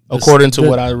 According to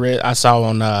what I read, I saw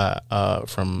on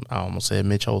from I almost said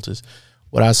Mitch Holtis,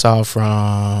 what I saw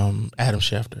from Adam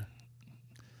Schefter.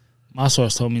 My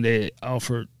source told me they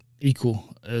offered equal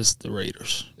as the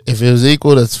Raiders. If it was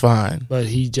equal, that's fine. But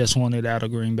he just wanted out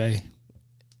of Green Bay.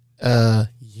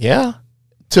 Yeah,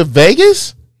 to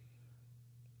Vegas.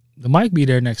 They might be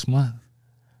there next month.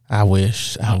 I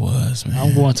wish I was, man.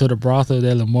 I'm going to the brothel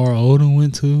that Lamar Odom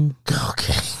went to.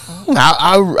 Okay.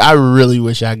 I really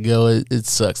wish I could go. It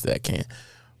sucks that I can't.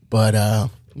 But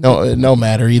no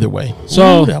matter either way.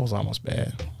 So that was almost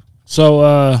bad. So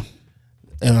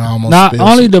and I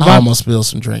almost spilled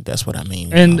some drink. That's what I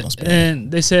mean. And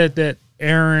they said that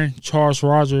Charles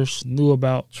Rogers knew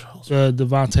about the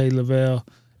Devontae Lavelle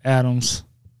Adams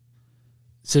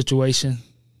situation.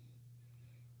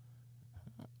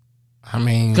 I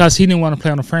mean, because he didn't want to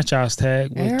play on a franchise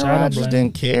tag. Aaron Rodgers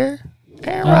didn't care.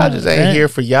 Aaron Rodgers ain't here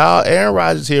for y'all. Aaron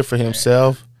Rodgers here for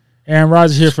himself. Aaron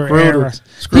Rodgers here for Aaron Rodgers.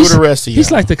 Screw the rest of you. He's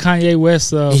like the Kanye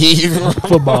West of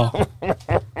football.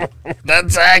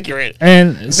 That's accurate.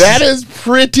 And that is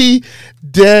pretty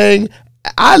dang.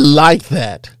 I like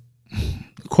that.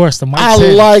 Of course, like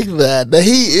that. That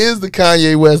he is the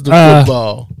Kanye West of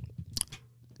football.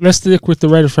 Let's stick with the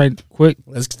Raiders right quick.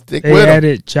 Let's stick with them. They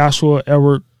added Joshua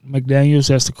Edward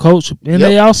McDaniels as the coach, and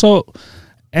they also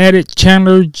added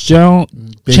Chandler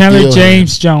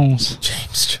James Jones.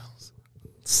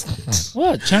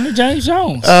 What? Chandler James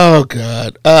Jones. Oh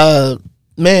God.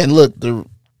 Man, look,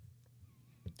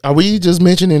 are we just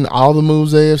mentioning all the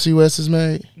moves the AFC West has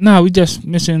made? No, we just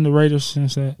mentioned the Raiders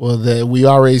since that. Well, we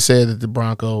already said that the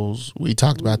Broncos. We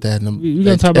talked about that. We're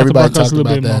gonna talk about the Broncos a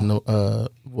little bit more. In the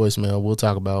voicemail. We'll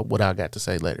talk about what I got to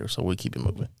say later. So we'll keep it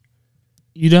moving.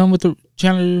 You done with the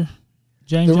Chandler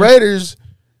James? The Raiders.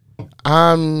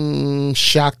 I'm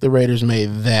shocked the Raiders made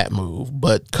that move,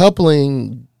 but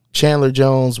coupling Chandler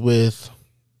Jones with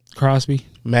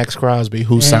Max Crosby,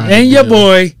 who signed, and your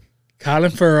boy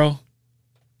Colin Farrell.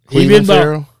 Cleveland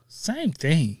Farrell. Same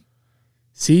thing.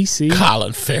 CC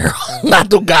Colin Farrell, not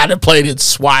the guy that played in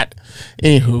SWAT.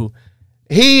 Anywho,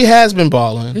 he has been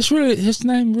balling. His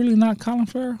name really not Colin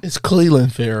Farrell. It's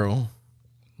Cleveland Farrell.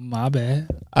 My bad.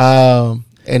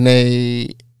 And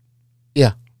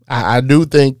I do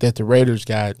think that the Raiders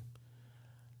got,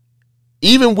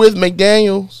 even with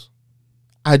McDaniels,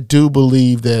 I do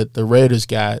believe that the Raiders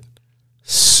got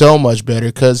so much better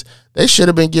because they should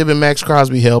have been giving Max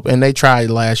Crosby help, and they tried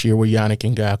last year with Yannick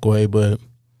Ngakoue, but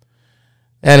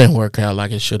that didn't work out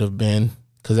like it should have been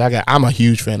because I'm a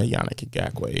huge fan of Yannick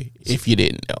Ngakoue, if you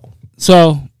didn't know.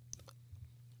 So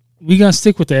we're going to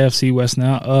stick with the AFC West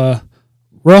now.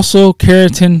 Russell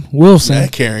Carrington Wilson.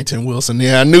 Carrington Wilson.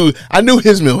 Yeah, I knew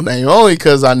his middle name only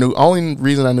because only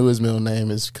reason I knew his middle name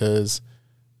is because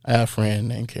I have a friend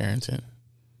named Carrington,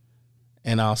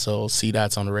 and also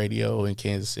C-Dot's on the radio in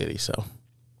Kansas City. So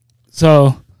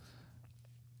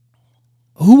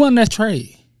who won that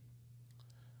trade?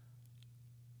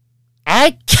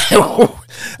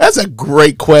 That's a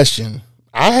great question.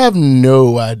 I have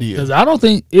no idea because I don't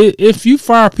think if you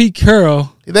fire Pete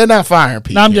Carroll, they're not firing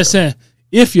Pete. No, I'm just saying.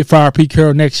 If you fire Pete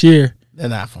Carroll next year, they're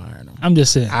not firing him. I'm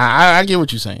just saying. I get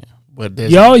what you're saying, but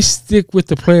you always stick with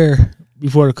the player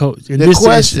before the coach. In this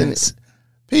instance,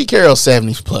 Pete Carroll's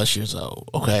 70 plus years old.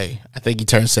 Okay, I think he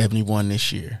turned 71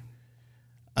 this year.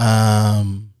 I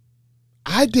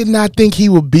did not think he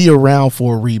would be around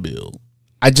for a rebuild.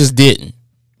 I just didn't.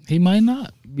 He might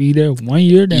not be there 1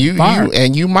 year. Then fired.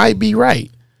 And you might be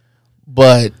right,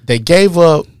 but they gave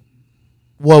up.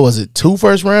 What was it? 2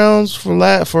 first rounds for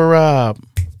the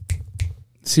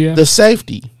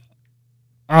safety.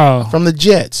 Oh, from the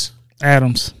Jets.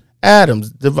 Adams. I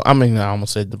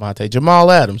almost said Devontae.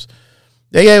 Jamal Adams.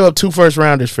 They gave up 2 first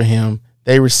rounders for him.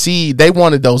 They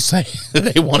wanted those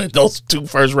 2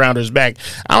 first rounders back.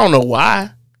 I don't know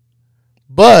why,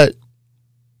 but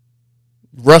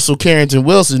Russell Carrington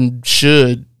Wilson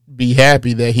should be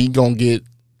happy that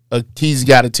he's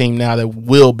got a team now that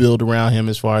will build around him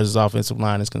as far as his offensive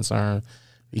line is concerned.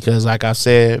 Because like I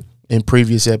said in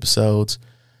previous episodes,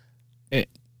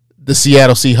 the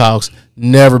Seattle Seahawks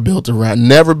never built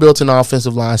an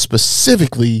offensive line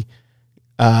specifically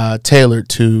tailored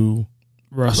to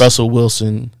Russell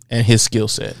Wilson and his skill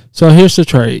set. So here's the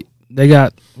trade. They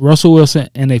got Russell Wilson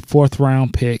and a 4th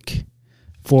round pick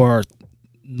for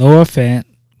Noah Fant,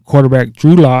 quarterback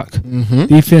Drew Lock,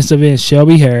 defensive end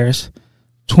Shelby Harris,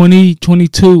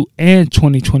 2022 and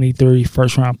 2023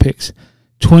 first round picks,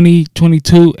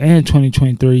 2022 and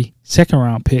 2023 second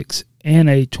round picks, and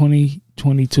a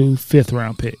 2022 5th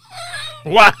round pick.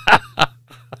 Wow.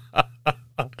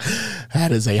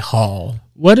 That is a haul.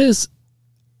 What is?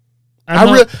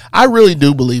 I really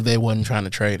do believe they wasn't trying to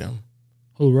trade him.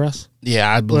 Who, Russ? Yeah,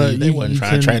 I believe they wasn't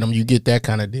trying to trade him. You get that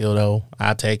kind of deal, though,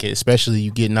 I take it. Especially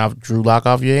you getting off Drew Lock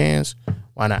off your hands.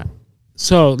 Why not?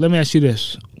 So let me ask you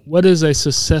this: what is a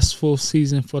successful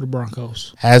season for the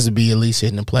Broncos? Has to be at least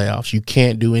hitting the playoffs. You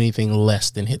can't do anything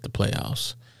less than hit the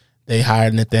playoffs. They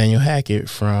hired Nathaniel Hackett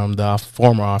from the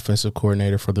former offensive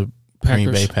coordinator for the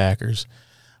Green Bay Packers.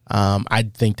 I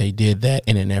think they did that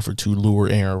in an effort to lure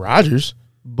Aaron Rodgers,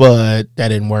 but that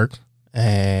didn't work.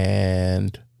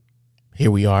 And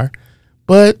here we are.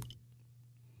 But,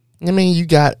 I mean, you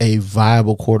got a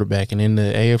viable quarterback, and in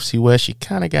the AFC West, you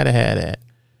kind of got to have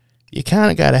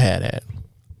that.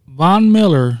 Von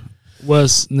Miller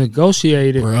was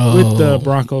negotiated with the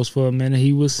Broncos for a minute.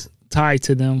 He was tied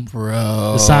to them. Bro.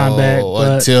 The sign back.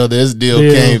 Until this deal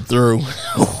came through.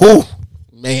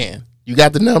 Man, you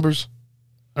got the numbers?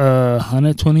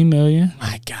 $120 million.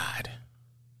 My God.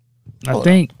 I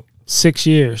think 6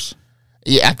 years.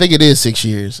 Yeah, I think it is 6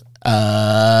 years.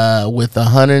 With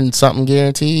 100 and something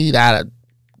guaranteed,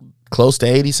 close to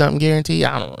 80 something guaranteed.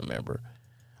 I don't remember.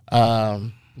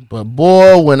 But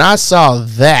boy, when I saw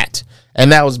that,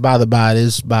 and that was by the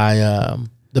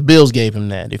the Bills gave him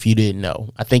that. If you didn't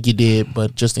know, I think you did,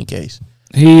 but just in case,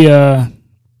 he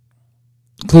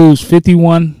includes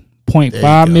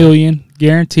 $51.5 million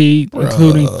guaranteed,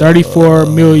 including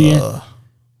 $34 million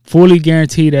fully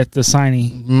guaranteed at the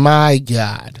signing. My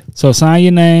God! So sign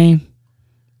your name,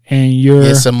 and you're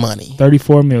get some money.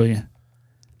 $34 million.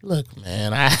 Look,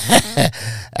 man,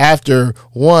 after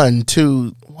 1,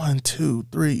 2,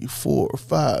 3, 4,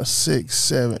 5, 6,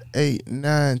 7, 8,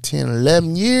 9, 10,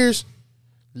 11 years.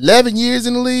 11 years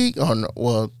in the league? Oh, no.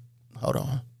 Well, hold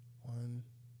on.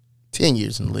 10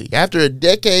 years in the league. After a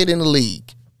decade in the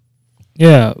league.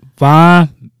 Yeah. Von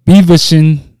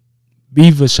Beavishan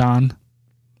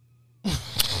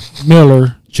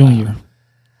Miller Jr.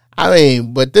 I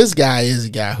mean, but this guy is a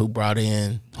guy who brought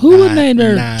in. Who would name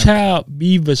their child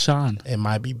Beavishan? It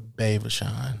might be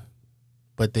Beavishan.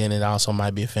 But then it also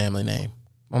might be a family name.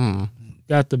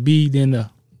 Got the B, then the.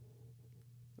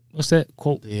 What's that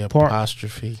quote? The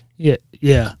apostrophe. Yeah.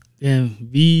 Then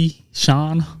V.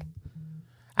 Sean.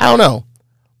 I don't know.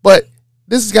 But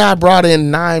this guy brought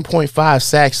in 9.5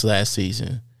 sacks last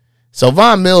season. So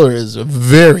Von Miller is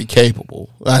very capable.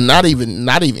 Not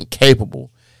even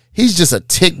capable. He's just a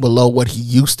tick below what he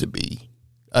used to be.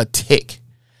 A tick.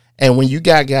 And when you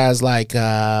got guys like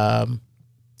come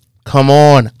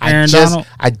on. I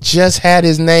just had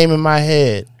his name in my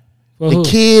head. The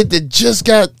kid that just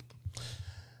got.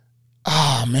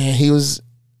 Oh man, he was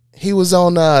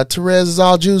on Terez's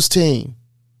All Juice team.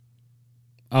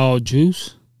 All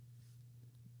Juice?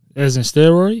 As in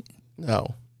steroid?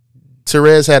 No.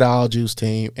 Terez had an All Juice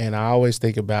team, and I always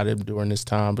think about him during this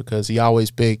time because he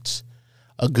always picks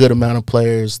a good amount of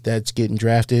players that's getting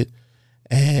drafted,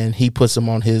 and he puts them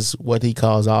on his what he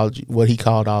called All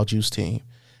Juice team.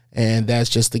 And that's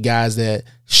just the guys that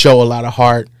show a lot of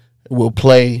heart, will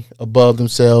play above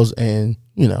themselves, and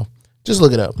just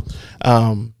look it up.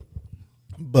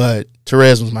 But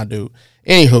Terez was my dude.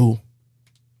 Anywho,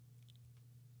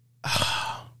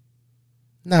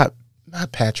 not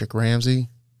Patrick Ramsey.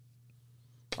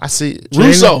 I see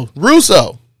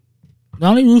Russo. The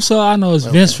only Russo I know is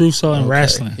Vince Russo in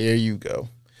wrestling. Here you go.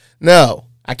 No,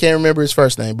 I can't remember his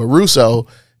first name, but Russo,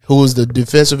 who was the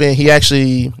defensive end, he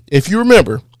actually, if you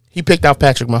remember, he picked out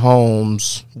Patrick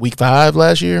Mahomes week 5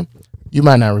 last year. You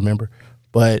might not remember,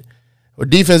 but a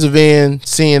defensive end,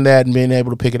 seeing that and being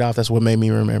able to pick it off, that's what made me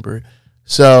remember it.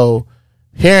 So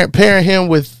pairing him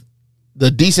with the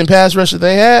decent pass rush that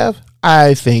they have,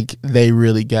 I think they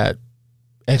really got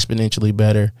exponentially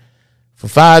better. For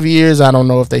 5 years, I don't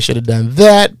know if they should have done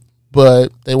that,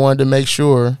 but they wanted to make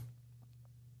sure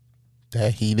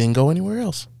that he didn't go anywhere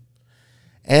else.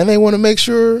 And they want to make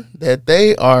sure that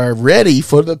they are ready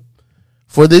for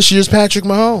this year's Patrick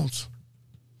Mahomes.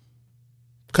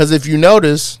 Because if you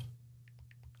notice,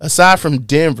 aside from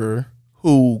Denver,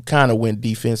 who kind of went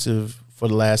defensive for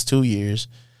the last 2 years,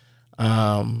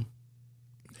 Greg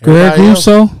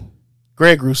Russo?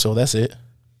 Greg Russo, that's it.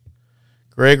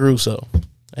 Greg Russo.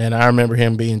 And I remember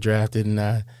him being drafted.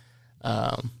 And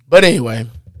but anyway,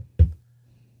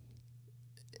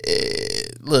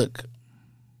 look,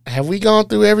 have we gone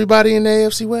through everybody in the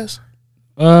AFC West?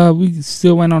 We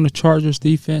still went on the Chargers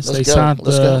defense. Let's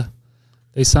go.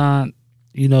 They signed,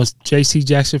 J.C.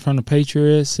 Jackson from the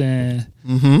Patriots, and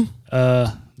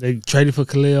they traded for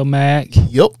Khalil Mack.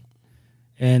 Yep.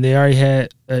 And they already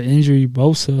had an injury,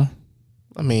 Bosa.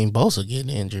 I mean, Bosa getting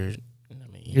injured.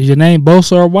 Is your name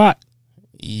Bosa or what?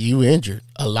 You injured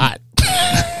a lot.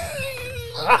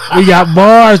 We got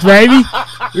bars, baby.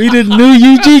 We the new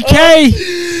UGK.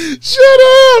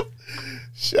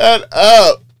 Shut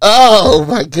up. Oh,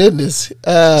 my goodness.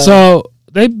 So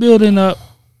they building up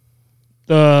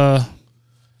the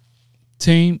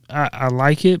team. I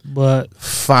like it, but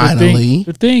finally.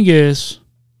 The thing is,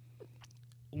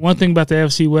 one thing about the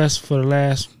FC West for the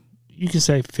last, you can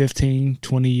say 15,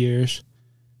 20 years,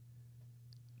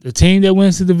 the team that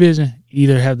wins the division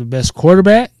either have the best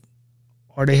quarterback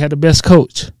or they have the best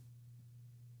coach.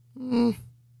 The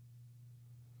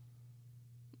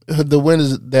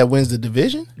winners that wins the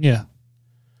division? Yeah.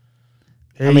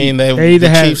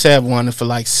 The Chiefs have won it for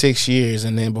like 6 years,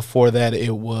 and then before that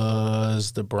it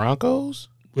was the Broncos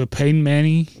with Peyton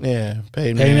Manning. Yeah,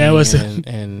 Peyton Manning was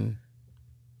and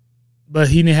but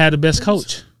he didn't have the best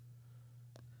coach.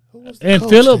 And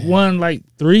Phillip won like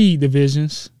 3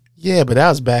 divisions. Yeah, but that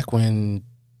was back when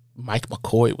Mike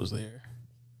McCoy was there.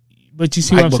 But you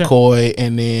see Mike what I'm McCoy, saying?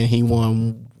 and then he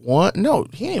won one. No,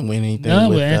 he didn't win anything. None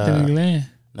with Anthony Lynn.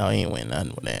 No, he didn't win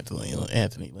nothing with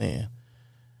Anthony Lynn.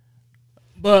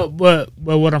 But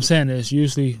what I'm saying is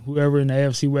usually whoever in the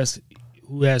AFC West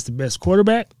who has the best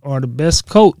quarterback or the best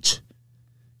coach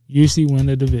usually win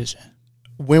the division.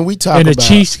 When we talk and the about,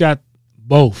 Chiefs got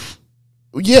both.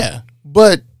 Yeah,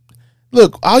 but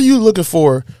look, all you looking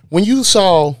for when you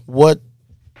saw how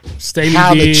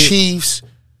the Chiefs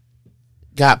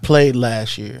got played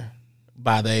last year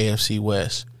by the AFC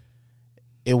West,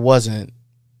 they weren't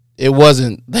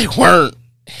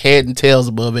head and tails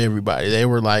above everybody. They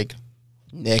were like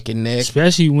neck and neck.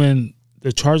 Especially when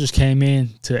the Chargers came in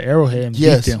to Arrowhead and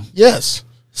beat them. Yes.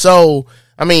 So,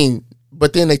 I mean,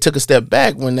 but then they took a step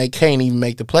back when they can't even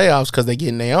make the playoffs because they get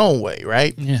in their own way,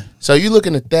 right? Yeah. So you're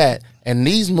looking at that, and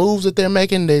these moves that they're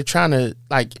making, they're trying to,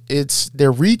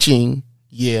 they're reaching,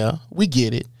 yeah, we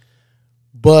get it.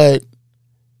 But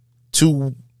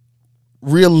to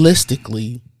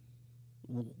realistically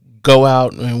go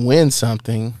out and win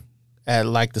something at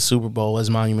like the Super Bowl, as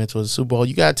monumental as the Super Bowl,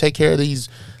 you got to take care of these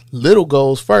little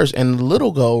goals first. And the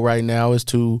little goal right now is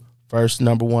to first,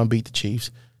 number one, beat the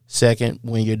Chiefs. Second,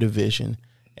 win your division.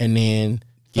 And then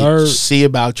see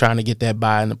about trying to get that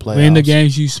bye in the playoffs. Win the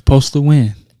games you're supposed to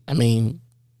win. I mean,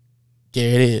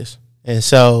 there it is. And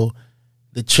so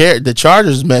the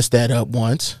Chargers messed that up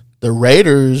once. The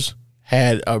Raiders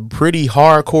had a pretty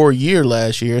hardcore year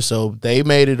last year, so they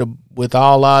made it with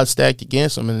all odds stacked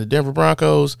against them. And the Denver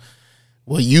Broncos,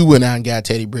 well, you went out and got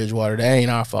Teddy Bridgewater. That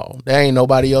ain't our fault. That ain't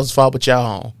nobody else's fault but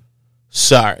y'all own.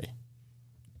 Sorry.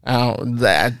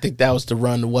 I think that was the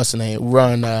run. What's the name?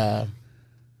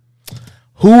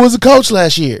 Who was the coach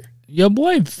last year? Your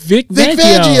boy Vic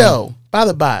Fangio. By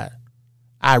the by,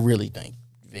 I really think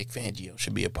Vic Fangio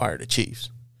should be a part of the Chiefs.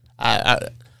 I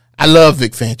love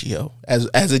Vic Fangio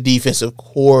as a defensive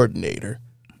coordinator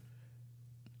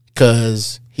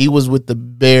because he was with the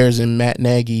Bears and Matt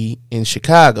Nagy in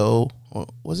Chicago.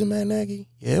 Was it Matt Nagy?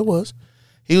 Yeah, it was.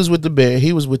 He was with the Bears.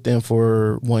 He was with them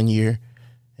for 1 year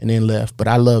and then left. But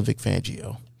I love Vic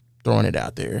Fangio. Throwing it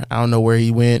out there. I don't know where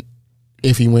he went,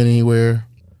 if he went anywhere,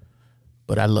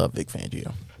 but I love Vic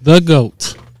Fangio. The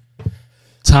GOAT.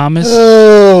 Thomas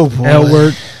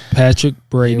Edward Patrick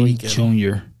Brady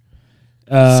Jr.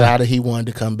 Decided he wanted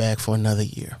to come back for another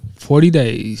year. 40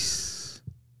 days.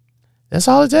 That's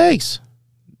all it takes.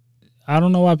 I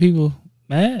don't know why people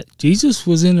mad. Jesus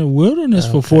was in the wilderness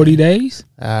for 40 days.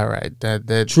 All right.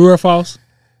 That True or false?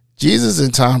 Jesus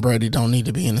and Tom Brady don't need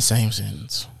to be in the same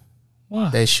sentence. Why?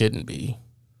 They shouldn't be.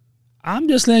 I'm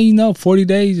just letting you know 40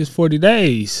 days is 40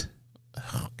 days.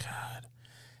 Oh, God.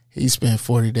 He spent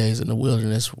 40 days in the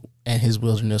wilderness, and his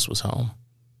wilderness was home.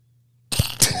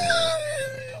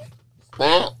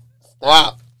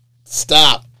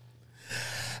 Stop.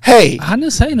 Hey. I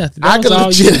didn't say nothing.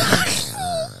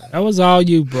 That was all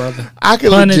you, brother. I could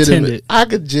Pun legitimately.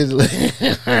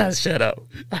 intended. Shut up.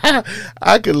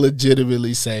 I could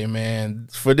legitimately say, man,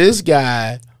 for this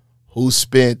guy who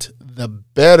spent the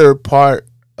better part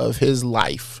of his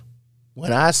life,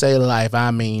 when I say life,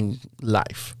 I mean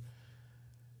life.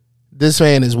 This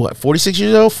man is what, 46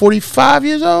 years old, 45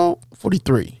 years old,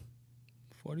 43.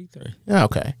 43. Yeah,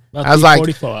 okay. About I was like,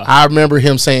 45. I remember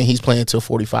him saying he's playing till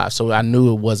 45, so I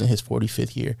knew it wasn't his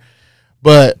 45th year.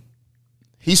 But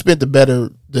he spent the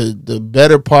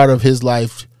better part of his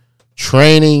life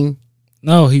training.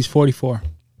 No, he's 44.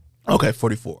 Okay,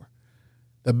 44.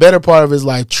 The better part of his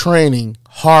life training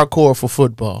hardcore for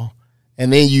football.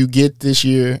 And then you get this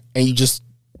year and you just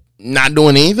not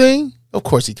doing anything? Of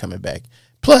course he's coming back.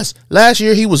 Plus, last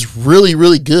year he was really,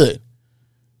 really good.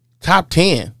 Top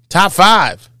 10, top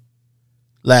 5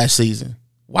 last season.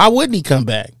 Why wouldn't he come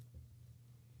back?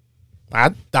 I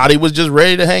thought he was just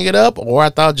ready to hang it up, or I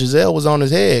thought Giselle was on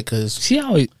his head because she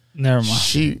always. Never mind.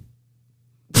 She.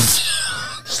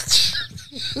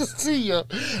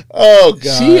 Oh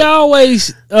God. She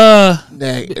always.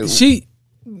 She.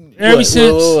 Ever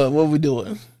since. What we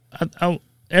doing?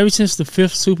 Ever since the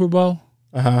 5th Super Bowl.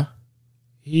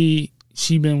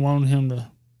 She been wanting him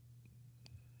to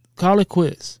call it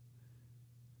quits.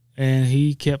 And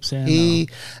he kept saying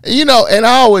no. And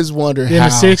I always wonder then how.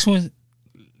 The 6th one,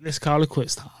 let's call it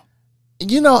quits time.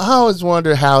 I always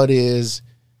wonder how it is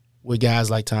with guys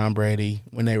like Tom Brady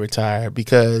when they retire.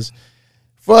 Because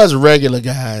for us regular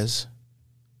guys,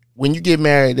 when you get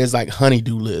married, there's like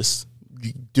honey-do lists.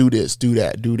 You do this, do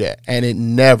that, do that. And it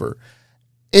never.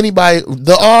 I'm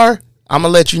going to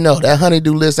let you know, that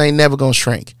honey-do list ain't never going to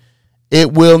shrink.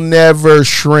 It will never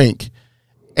shrink.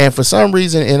 And for some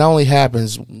reason, it only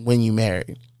happens when you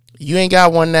marry. You ain't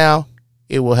got one now.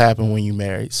 It will happen when you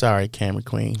marry. Sorry, Cameron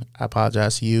Queen. I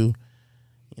apologize to you.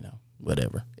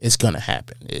 Whatever. It's going to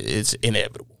happen. It's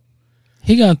inevitable.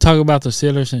 He going to talk about the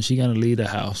Steelers and she going to leave the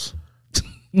house.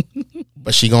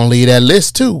 But she going to leave that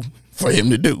list too for him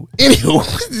to do. Anywho,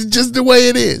 it's just the way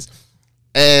it is.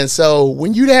 And so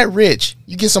when you that rich,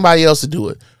 you get somebody else to do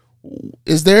it.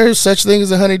 Is there such thing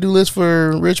as a honey-do list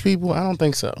for rich people? I don't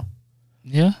think so.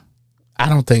 Yeah, I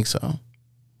don't think so.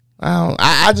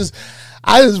 I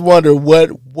just wonder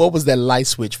what was that light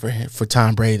switch for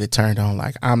Tom Brady that turned on.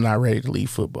 Like, I'm not ready to leave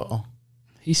football.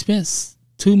 He spent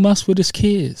 2 months with his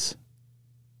kids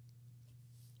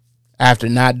after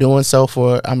not doing so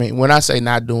when I say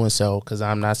not doing so, because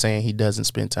I'm not saying he doesn't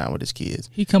spend time with his kids.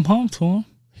 He come home to them.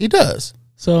 He does.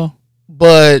 So,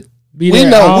 but we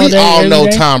all know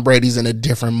day. Tom Brady's in a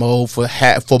different mode for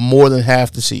more than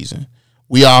half the season.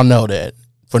 We all know that.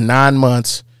 For 9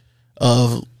 months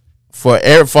for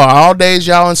all days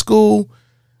y'all in school,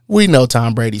 we know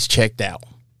Tom Brady's checked out.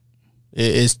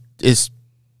 It's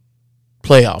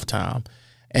playoff time.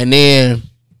 And then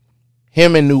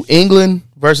him in New England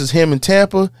versus him in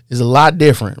Tampa is a lot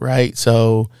different, right?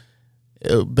 So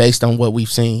based on what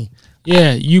we've seen.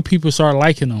 Yeah, you people start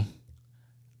liking him.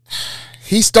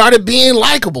 He started being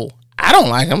likable. I don't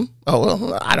like him. Oh,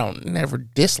 well, I never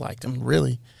disliked him,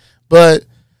 really. But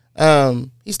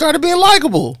he started being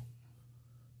likable.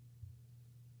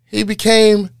 He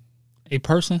became a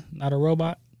person, not a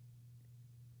robot.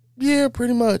 Yeah,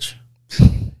 pretty much.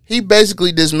 He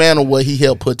basically dismantled what he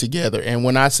helped put together. And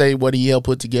when I say what he helped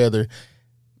put together,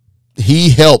 he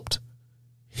helped.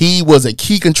 He was a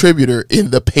key contributor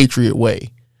in the Patriot way.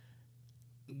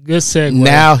 Good segue.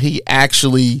 Now he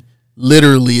actually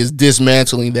literally is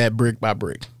dismantling that brick by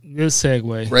brick. Good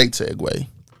segue. Great segue.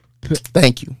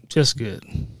 Thank you. Just good.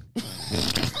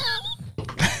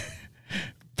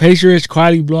 Patriots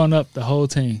quietly blowing up the whole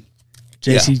team.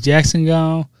 J.C. Jackson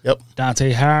gone. Yep.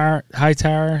 Dante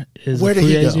Hightower is Where a free did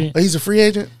he agent. Go? He's a free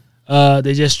agent?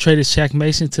 They just traded Shaq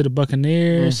Mason to the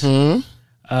Buccaneers.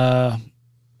 Mm-hmm.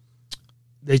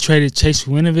 They traded Chase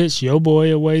Winovich, your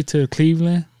boy, away to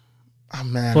Cleveland.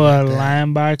 I'm mad for about a that.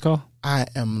 linebacker. I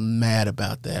am mad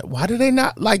about that. Why do they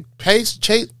not like Chase?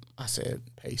 I said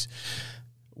Pace.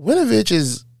 Winovich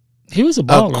is he was a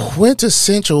baller. A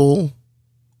quintessential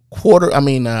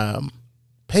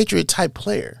Patriot type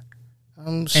player.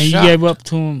 I'm shocked. And you gave up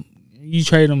to him. You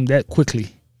traded him that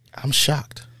quickly. I'm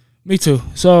shocked. Me too.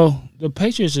 So the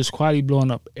Patriots just quietly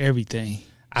blowing up everything.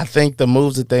 I think the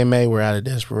moves that they made were out of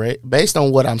desperation. Based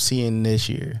on what I'm seeing this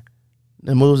year,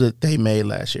 the moves that they made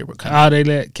last year were kind of. Oh, they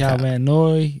let Cal Van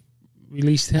Noy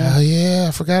release him. Oh, yeah.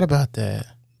 I forgot about that.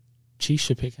 Chiefs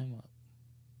should pick him up.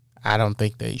 I don't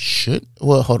think they should.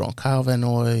 Well, hold on. Kyle Van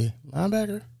Noy,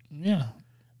 linebacker? Yeah.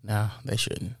 No, they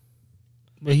shouldn't.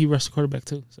 But he rushed the quarterback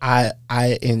too. So. I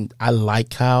like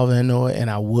Kyle Van Noy, and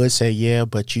I would say yeah,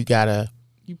 but you gotta.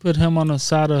 You put him on the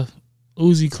side of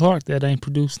Uzi Clark that ain't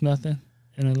produced nothing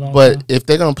in a long But time. if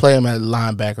they're gonna play him at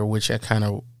linebacker, which I kind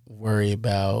of worry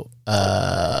about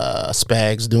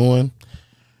Spags doing,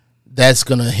 that's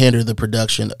gonna hinder the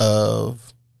production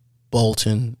of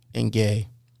Bolton and Gay,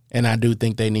 and I do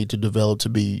think they need to develop to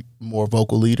be more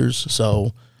vocal leaders.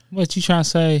 So, what you trying to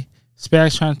say?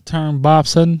 Spags trying to turn Bob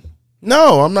Sutton?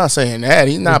 No, I'm not saying that.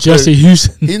 He's not Justin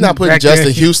Houston. He's not putting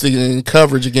Justin Houston in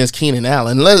coverage against Keenan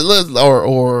Allen,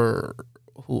 or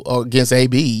against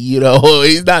AB. You know,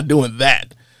 he's not doing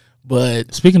that.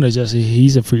 But speaking of Justin,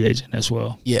 he's a free agent as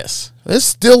well. Yes, there's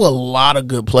still a lot of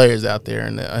good players out there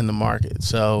in the market.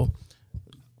 So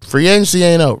free agency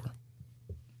ain't over.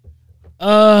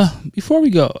 Before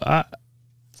we go,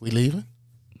 we leaving?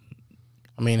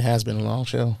 I mean, it has been a long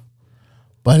show,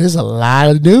 but it's a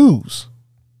lot of news.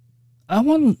 I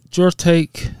want your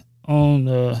take on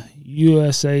the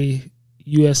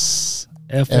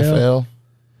USFL.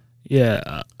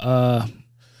 Yeah.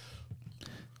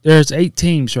 There's 8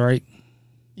 teams, right?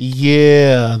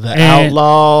 Yeah, the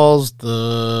Outlaws,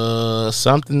 the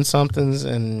somethings,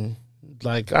 and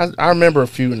like I remember a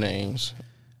few names.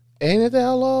 Ain't it the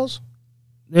Outlaws?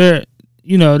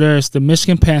 There's the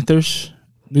Michigan Panthers,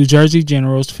 New Jersey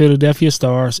Generals, Philadelphia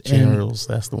Stars. Generals,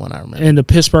 that's the one I remember. And the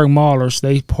Pittsburgh Maulers,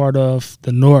 they part of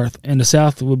the North. And the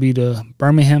South would be the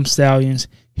Birmingham Stallions,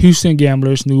 Houston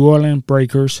Gamblers, New Orleans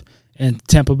Breakers, and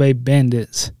Tampa Bay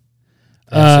Bandits.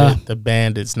 That's it. The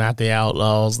Bandits, not the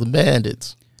Outlaws, the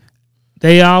Bandits.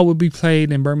 They all would be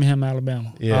played in Birmingham,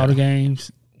 Alabama. Yeah. All the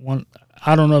games.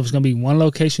 I don't know if it's going to be one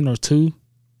location or 2.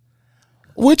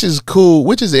 Which is cool,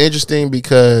 which is interesting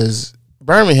because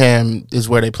Birmingham is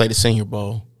where they play the Senior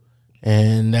Bowl.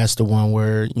 And that's the one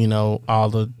where, all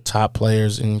the top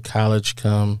players in college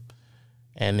come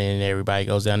and then everybody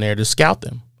goes down there to scout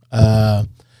them.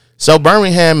 So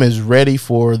Birmingham is ready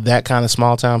for that kind of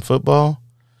small-time football,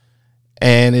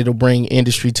 and it'll bring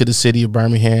industry to the city of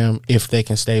Birmingham if they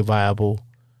can stay viable.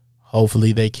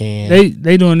 Hopefully they can.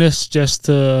 They doing this just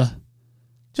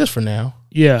for now.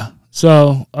 Yeah.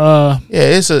 So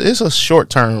it's a short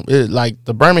term. Like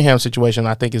the Birmingham situation,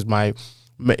 I think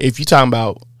if you're talking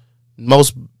about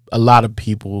a lot of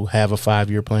people have a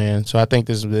 5-year plan. So I think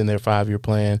this has been their 5-year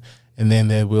plan, and then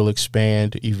they will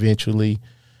expand eventually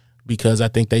because I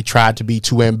think they tried to be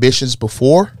too ambitious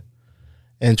before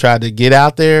and tried to get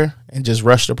out there and just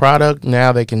rush the product.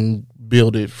 Now they can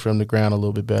build it from the ground a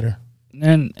little bit better.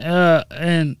 And they're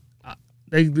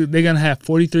gonna have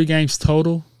 43 games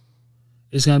total.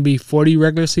 It's gonna be 40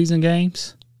 regular season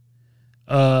games,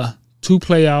 2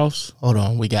 playoffs. Hold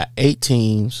on, we got 8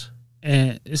 teams,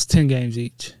 and it's 10 games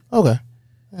each. Okay,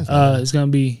 it's gonna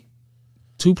be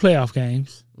 2 playoff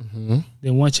games, then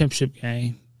 1 championship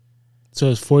game. So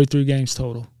it's 43 games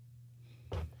total.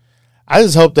 I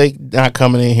just hope they not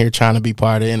coming in here trying to be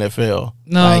part of the NFL.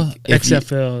 No,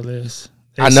 XFL is.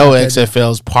 I know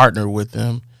XFL's partnered with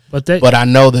them, but I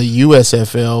know the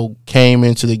USFL came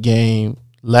into the game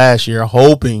last year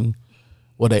hoping,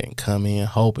 well, they didn't come in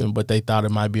hoping, but they thought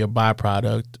it might be a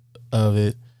byproduct of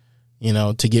it,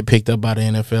 to get picked up by the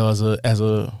NFL as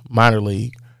a minor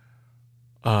league.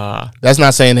 That's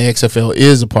not saying the XFL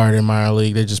is a part of the minor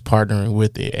league. They're just partnering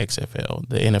with the XFL.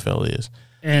 The NFL is.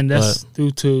 And that's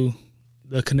due to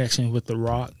the connection with The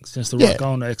Rock, since The Rock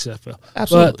owned the XFL.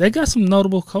 Absolutely. But they got some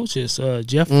notable coaches.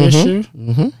 Jeff Fisher,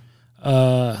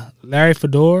 Larry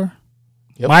Fedora,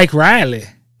 Mike Riley.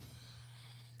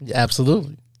 Yeah,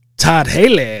 absolutely. Todd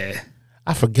Haley.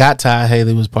 I forgot Todd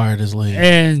Haley was part of this league.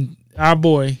 And my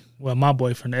boy from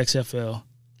the XFL,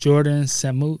 Jordan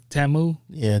Tamu.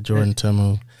 Yeah, Jordan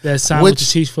Tamu. That signed with the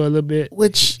Chiefs for a little bit.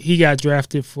 Which he got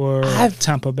drafted for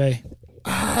Tampa Bay.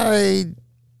 I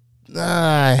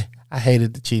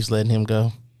hated the Chiefs letting him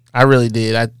go. I really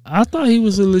did. I thought he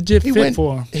was a legit fit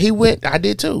for him. He went. I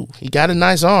did too. He got a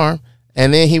nice arm,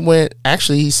 and then he went.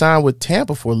 Actually, he signed with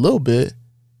Tampa for a little bit.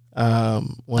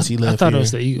 Once he left, I thought it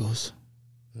was the Eagles.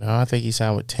 No, I think he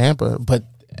signed with Tampa. But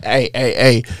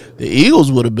hey, the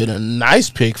Eagles would have been a nice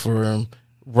pick for him,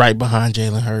 right behind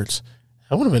Jalen Hurts.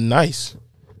 That would have been nice.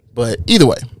 But either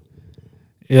way,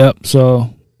 yep.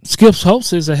 So Skip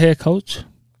Holtz is a head coach.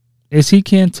 Is he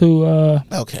kin to?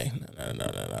 Okay,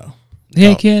 no. He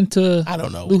ain't kin to I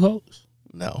don't know. Lou Holtz?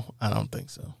 No, I don't think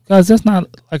so. Because that's not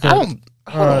like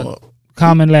a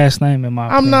common last name in my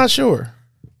opinion. I'm not sure.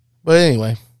 But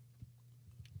anyway.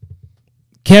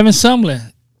 Kevin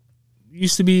Sumlin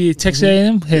used to be Texas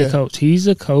A&M head coach. He's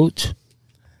a coach.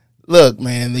 Look,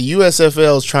 man, the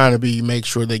USFL is trying to make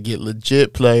sure they get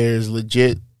legit players,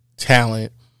 legit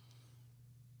talent.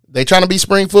 They trying to be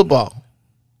spring football.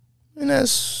 And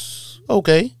that's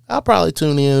okay. I'll probably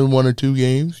tune in 1 or 2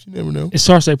 games. You never know. It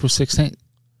starts April 16th.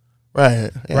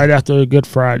 Right. Yeah. Right after Good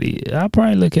Friday. I'll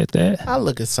probably look at that. I'll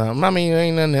look at something. I mean, there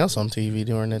ain't nothing else on TV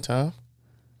during that time.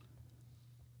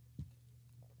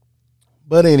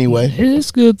 But anyway.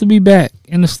 It's good to be back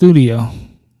in the studio.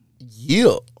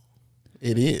 Yeah,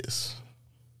 it is.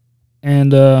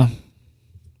 And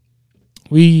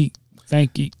we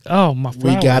thank you. Oh, my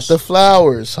flowers. We got the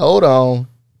flowers. Hold on.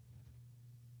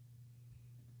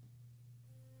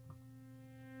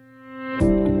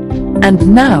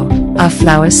 And now, our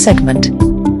flowers segment.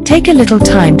 Take a little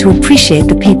time to appreciate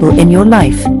the people in your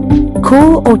life.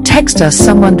 Call or text us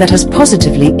someone that has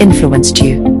positively influenced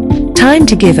you. Time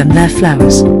to give them their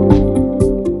flowers.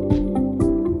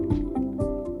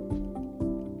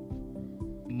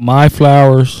 My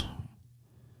flowers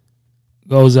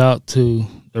goes out to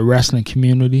the wrestling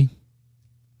community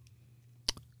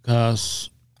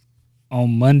because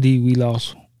on Monday we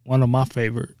lost one of my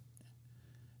favorite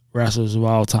wrestlers of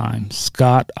all time,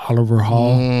 Scott Oliver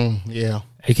Hall,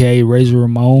 a.k.a. Razor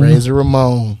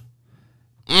Ramon.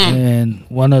 And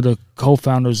one of the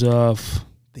co-founders of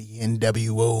the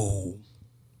NWO.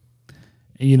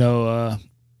 You know,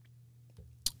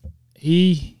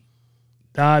 he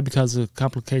died because of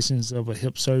complications of a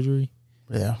hip surgery.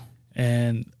 Yeah.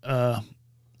 And I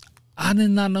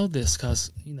did not know this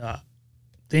because, you know,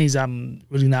 things I'm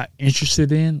really not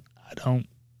interested in, I don't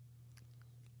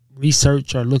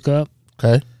research or look up.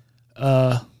 Okay.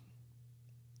 A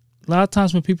lot of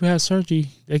times when people have surgery,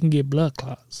 they can get blood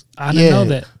clots. I didn't know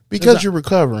that. Because you're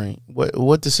recovering.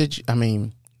 What the situation, I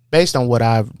mean, based on what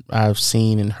I've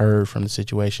seen and heard from the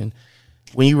situation,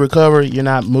 when you recover, you're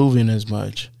not moving as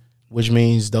much, which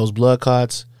means those blood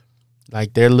clots,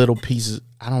 like they're little pieces,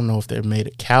 I don't know if they're made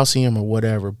of calcium or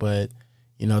whatever, but,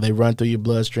 you know, they run through your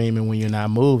bloodstream, and when you're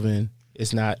not moving,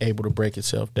 it's not able to break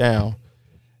itself down.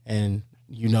 And,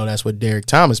 you know, that's what Derek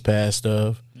Thomas passed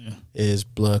of, is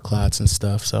blood clots and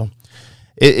stuff. So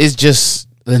it's just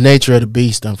the nature of the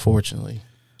beast, unfortunately.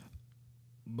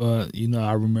 But, you know,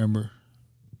 I remember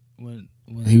when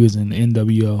he was in the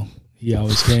NWO, he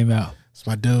always came out. It's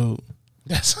my dude.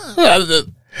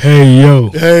 Hey, yo.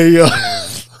 Hey, yo.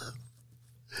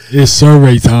 It's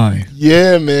survey time.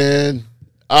 Yeah, man.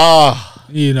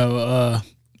 You know,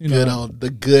 the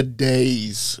good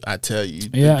days, I tell you.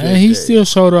 Yeah, and he still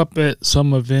showed up at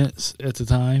some events at the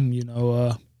time, you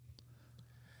know.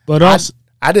 But also,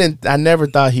 I never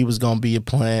thought he was gonna be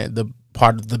the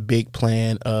part of the big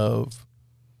plan of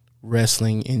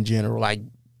wrestling in general, like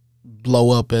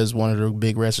blow up as one of the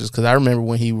big wrestlers. Because I remember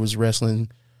when he was wrestling,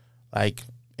 like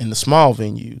in the small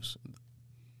venues,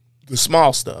 the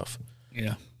small stuff.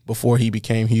 Yeah. Before he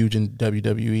became huge in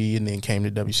WWE and then came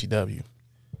to WCW.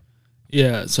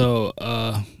 Yeah, so,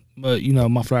 but, you know,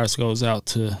 my flowers goes out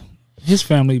to his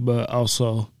family, but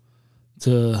also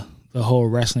to the whole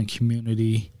wrestling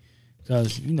community.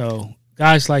 Because, you know,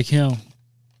 guys like him,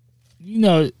 you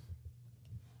know,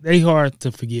 they hard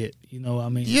to forget, you know what I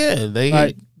mean? Yeah, they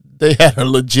had a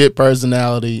legit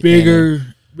personality. Bigger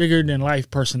than life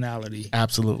personality.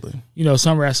 Absolutely. You know,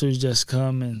 some wrestlers just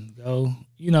come and go,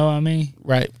 you know what I mean?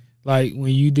 Right. Like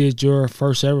when you did your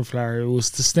first ever flower, it was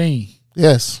to Sting.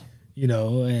 Yes. You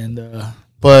know, and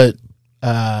but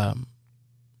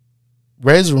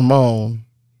Razor Ramon,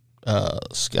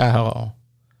 Sky Hall,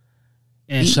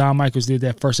 and Shawn Michaels did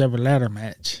that first ever ladder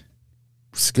match.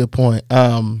 That's a good point.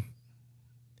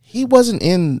 He wasn't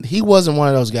one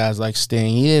of those guys like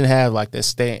Sting. He didn't have like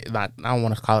that I don't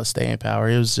want to call it staying power.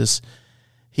 It was just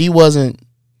he wasn't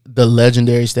the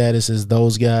legendary status as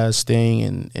those guys,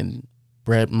 Sting and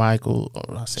Bret Michael.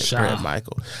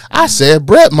 I said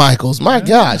Bret Michaels. My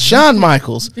God, Shawn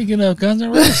Michaels. Speaking of Guns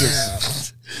N'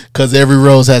 Roses, because every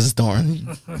rose has a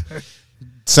thorn.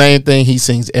 Same thing he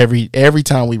sings every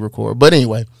time we record. But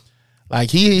anyway, like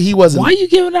he wasn't. Why are you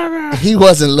giving that? He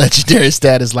wasn't legendary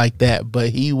status like that, but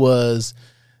he was,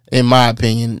 in my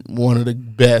opinion, one of the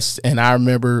best. And I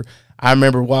remember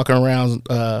walking around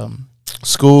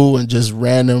school and just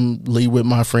randomly with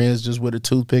my friends, just with a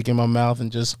toothpick in my mouth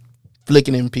and just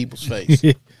flicking in people's face.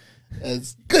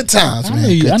 It's good times,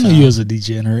 man. I knew you was a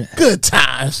degenerate. Good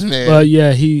times, man. But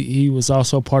yeah, he was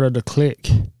also part of the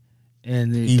Clique.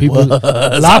 And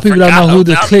a lot of people don't know who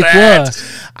the Clique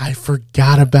was. I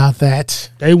forgot about that.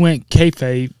 They went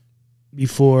kayfabe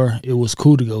before it was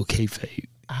cool to go kayfabe.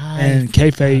 And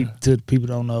kayfabe, to people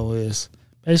don't know, is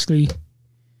basically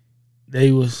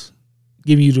they was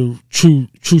giving you the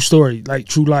true story, like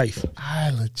true life.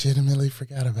 I legitimately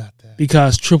forgot about that.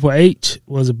 Because Triple H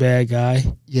was a bad guy.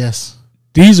 Yes.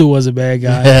 Diesel was a bad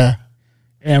guy. Yeah.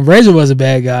 And Razor was a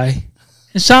bad guy.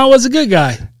 And Shawn was a good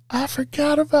guy. I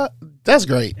forgot about. That's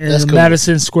great. And That's in cool.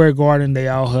 Madison Square Garden, they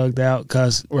all hugged out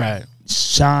because Right.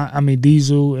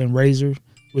 Diesel and Razor,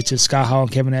 which is Scott Hall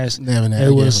and Kevin Nash,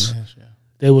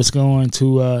 they was going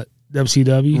to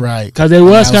WCW, Right? Because they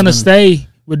was gonna stay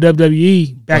with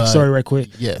WWE. Backstory, right quick.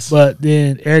 Yes. But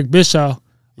then Eric Bischoff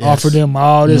offered them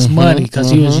all this money because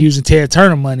he was using Ted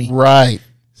Turner money, right?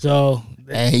 So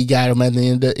and he got him at the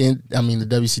end. The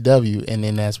WCW, and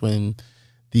then that's when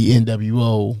the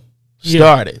NWO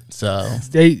started. So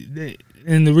they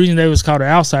and the reason they was called the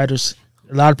Outsiders,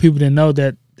 a lot of people didn't know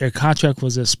that their contract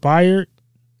was expired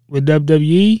with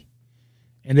WWE,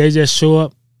 and they just show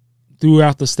up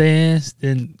throughout the stands,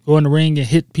 then go in the ring and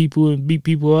hit people and beat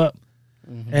people up,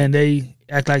 and they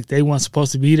act like they weren't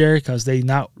supposed to be there because they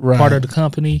not part of the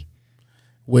company.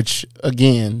 Which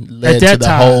again led to the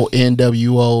whole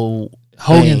NWO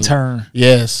Hogan thing. turn.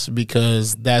 Yes,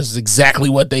 because that's exactly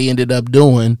what they ended up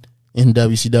doing in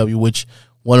WCW, which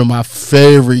one of my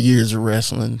favorite years of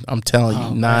wrestling. I'm telling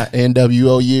you, not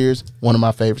NWO years, one of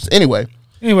my favorites. Anyway,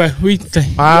 we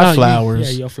my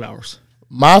flowers. Your flowers.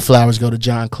 My flowers go to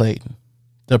John Clayton,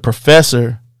 the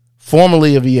professor,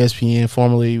 formerly of ESPN,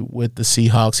 formerly with the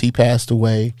Seahawks. He passed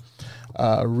away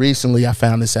recently. I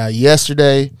found this out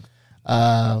yesterday.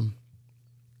 The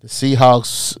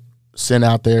Seahawks sent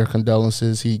out their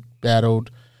condolences. He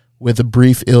battled with a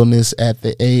brief illness at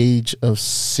the age of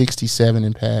 67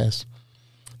 and passed.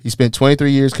 He spent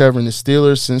 23 years covering the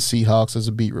Steelers and Seahawks as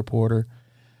a beat reporter.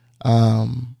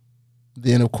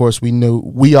 Then, of course,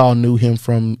 we all knew him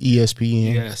from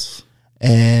ESPN. Yes.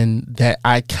 And the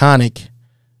iconic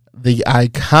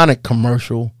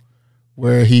commercial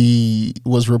where he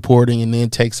was reporting and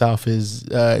then takes off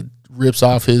rips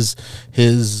off his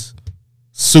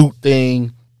suit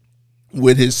thing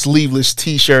with his sleeveless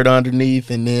T-shirt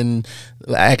underneath, and then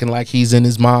acting like he's in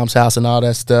his mom's house and all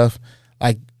that stuff.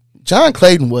 Like, John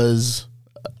Clayton was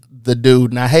the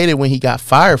dude, and I hated when he got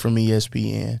fired from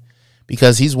ESPN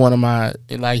because he's one of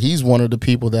the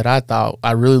people that I thought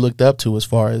I really looked up to as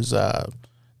far as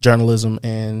journalism.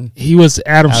 And he was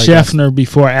Adam Scheffner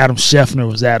before Adam Scheffner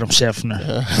was Adam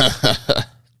Scheffner.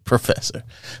 Professor.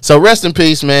 So rest in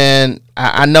peace, man.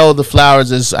 I know the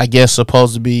flowers is, I guess,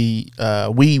 supposed to be,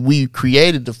 we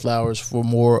created the flowers for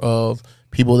more of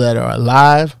people that are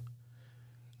alive,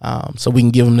 so we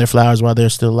can give them their flowers while they're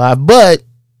still alive. But,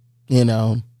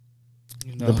 the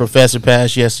professor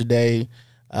passed yesterday.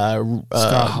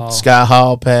 Scott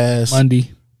Hall passed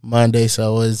Monday.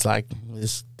 So it's like,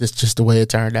 it's just the way it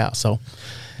turned out. So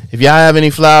if y'all have any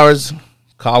flowers,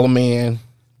 call them in.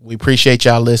 We appreciate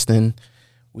y'all listening.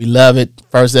 We love it.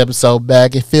 First episode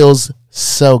back. It feels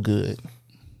so good.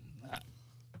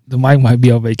 The mic might be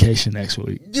on vacation next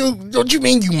week. Don't you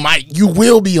mean you might? You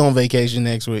will be on vacation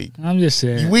next week. I'm just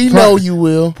saying. We know you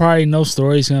will. Probably no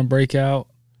story's going to break out.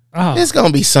 Oh. It's going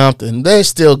to be something. There's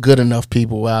still good enough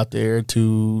people out there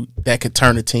that could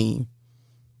turn a team.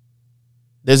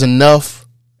 There's enough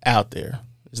out there.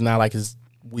 It's not like it's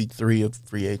week 3 of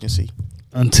free agency.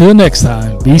 Until next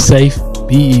time, be safe,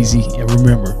 be easy, and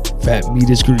remember, fat meat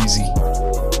is greasy.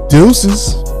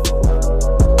 Deuces.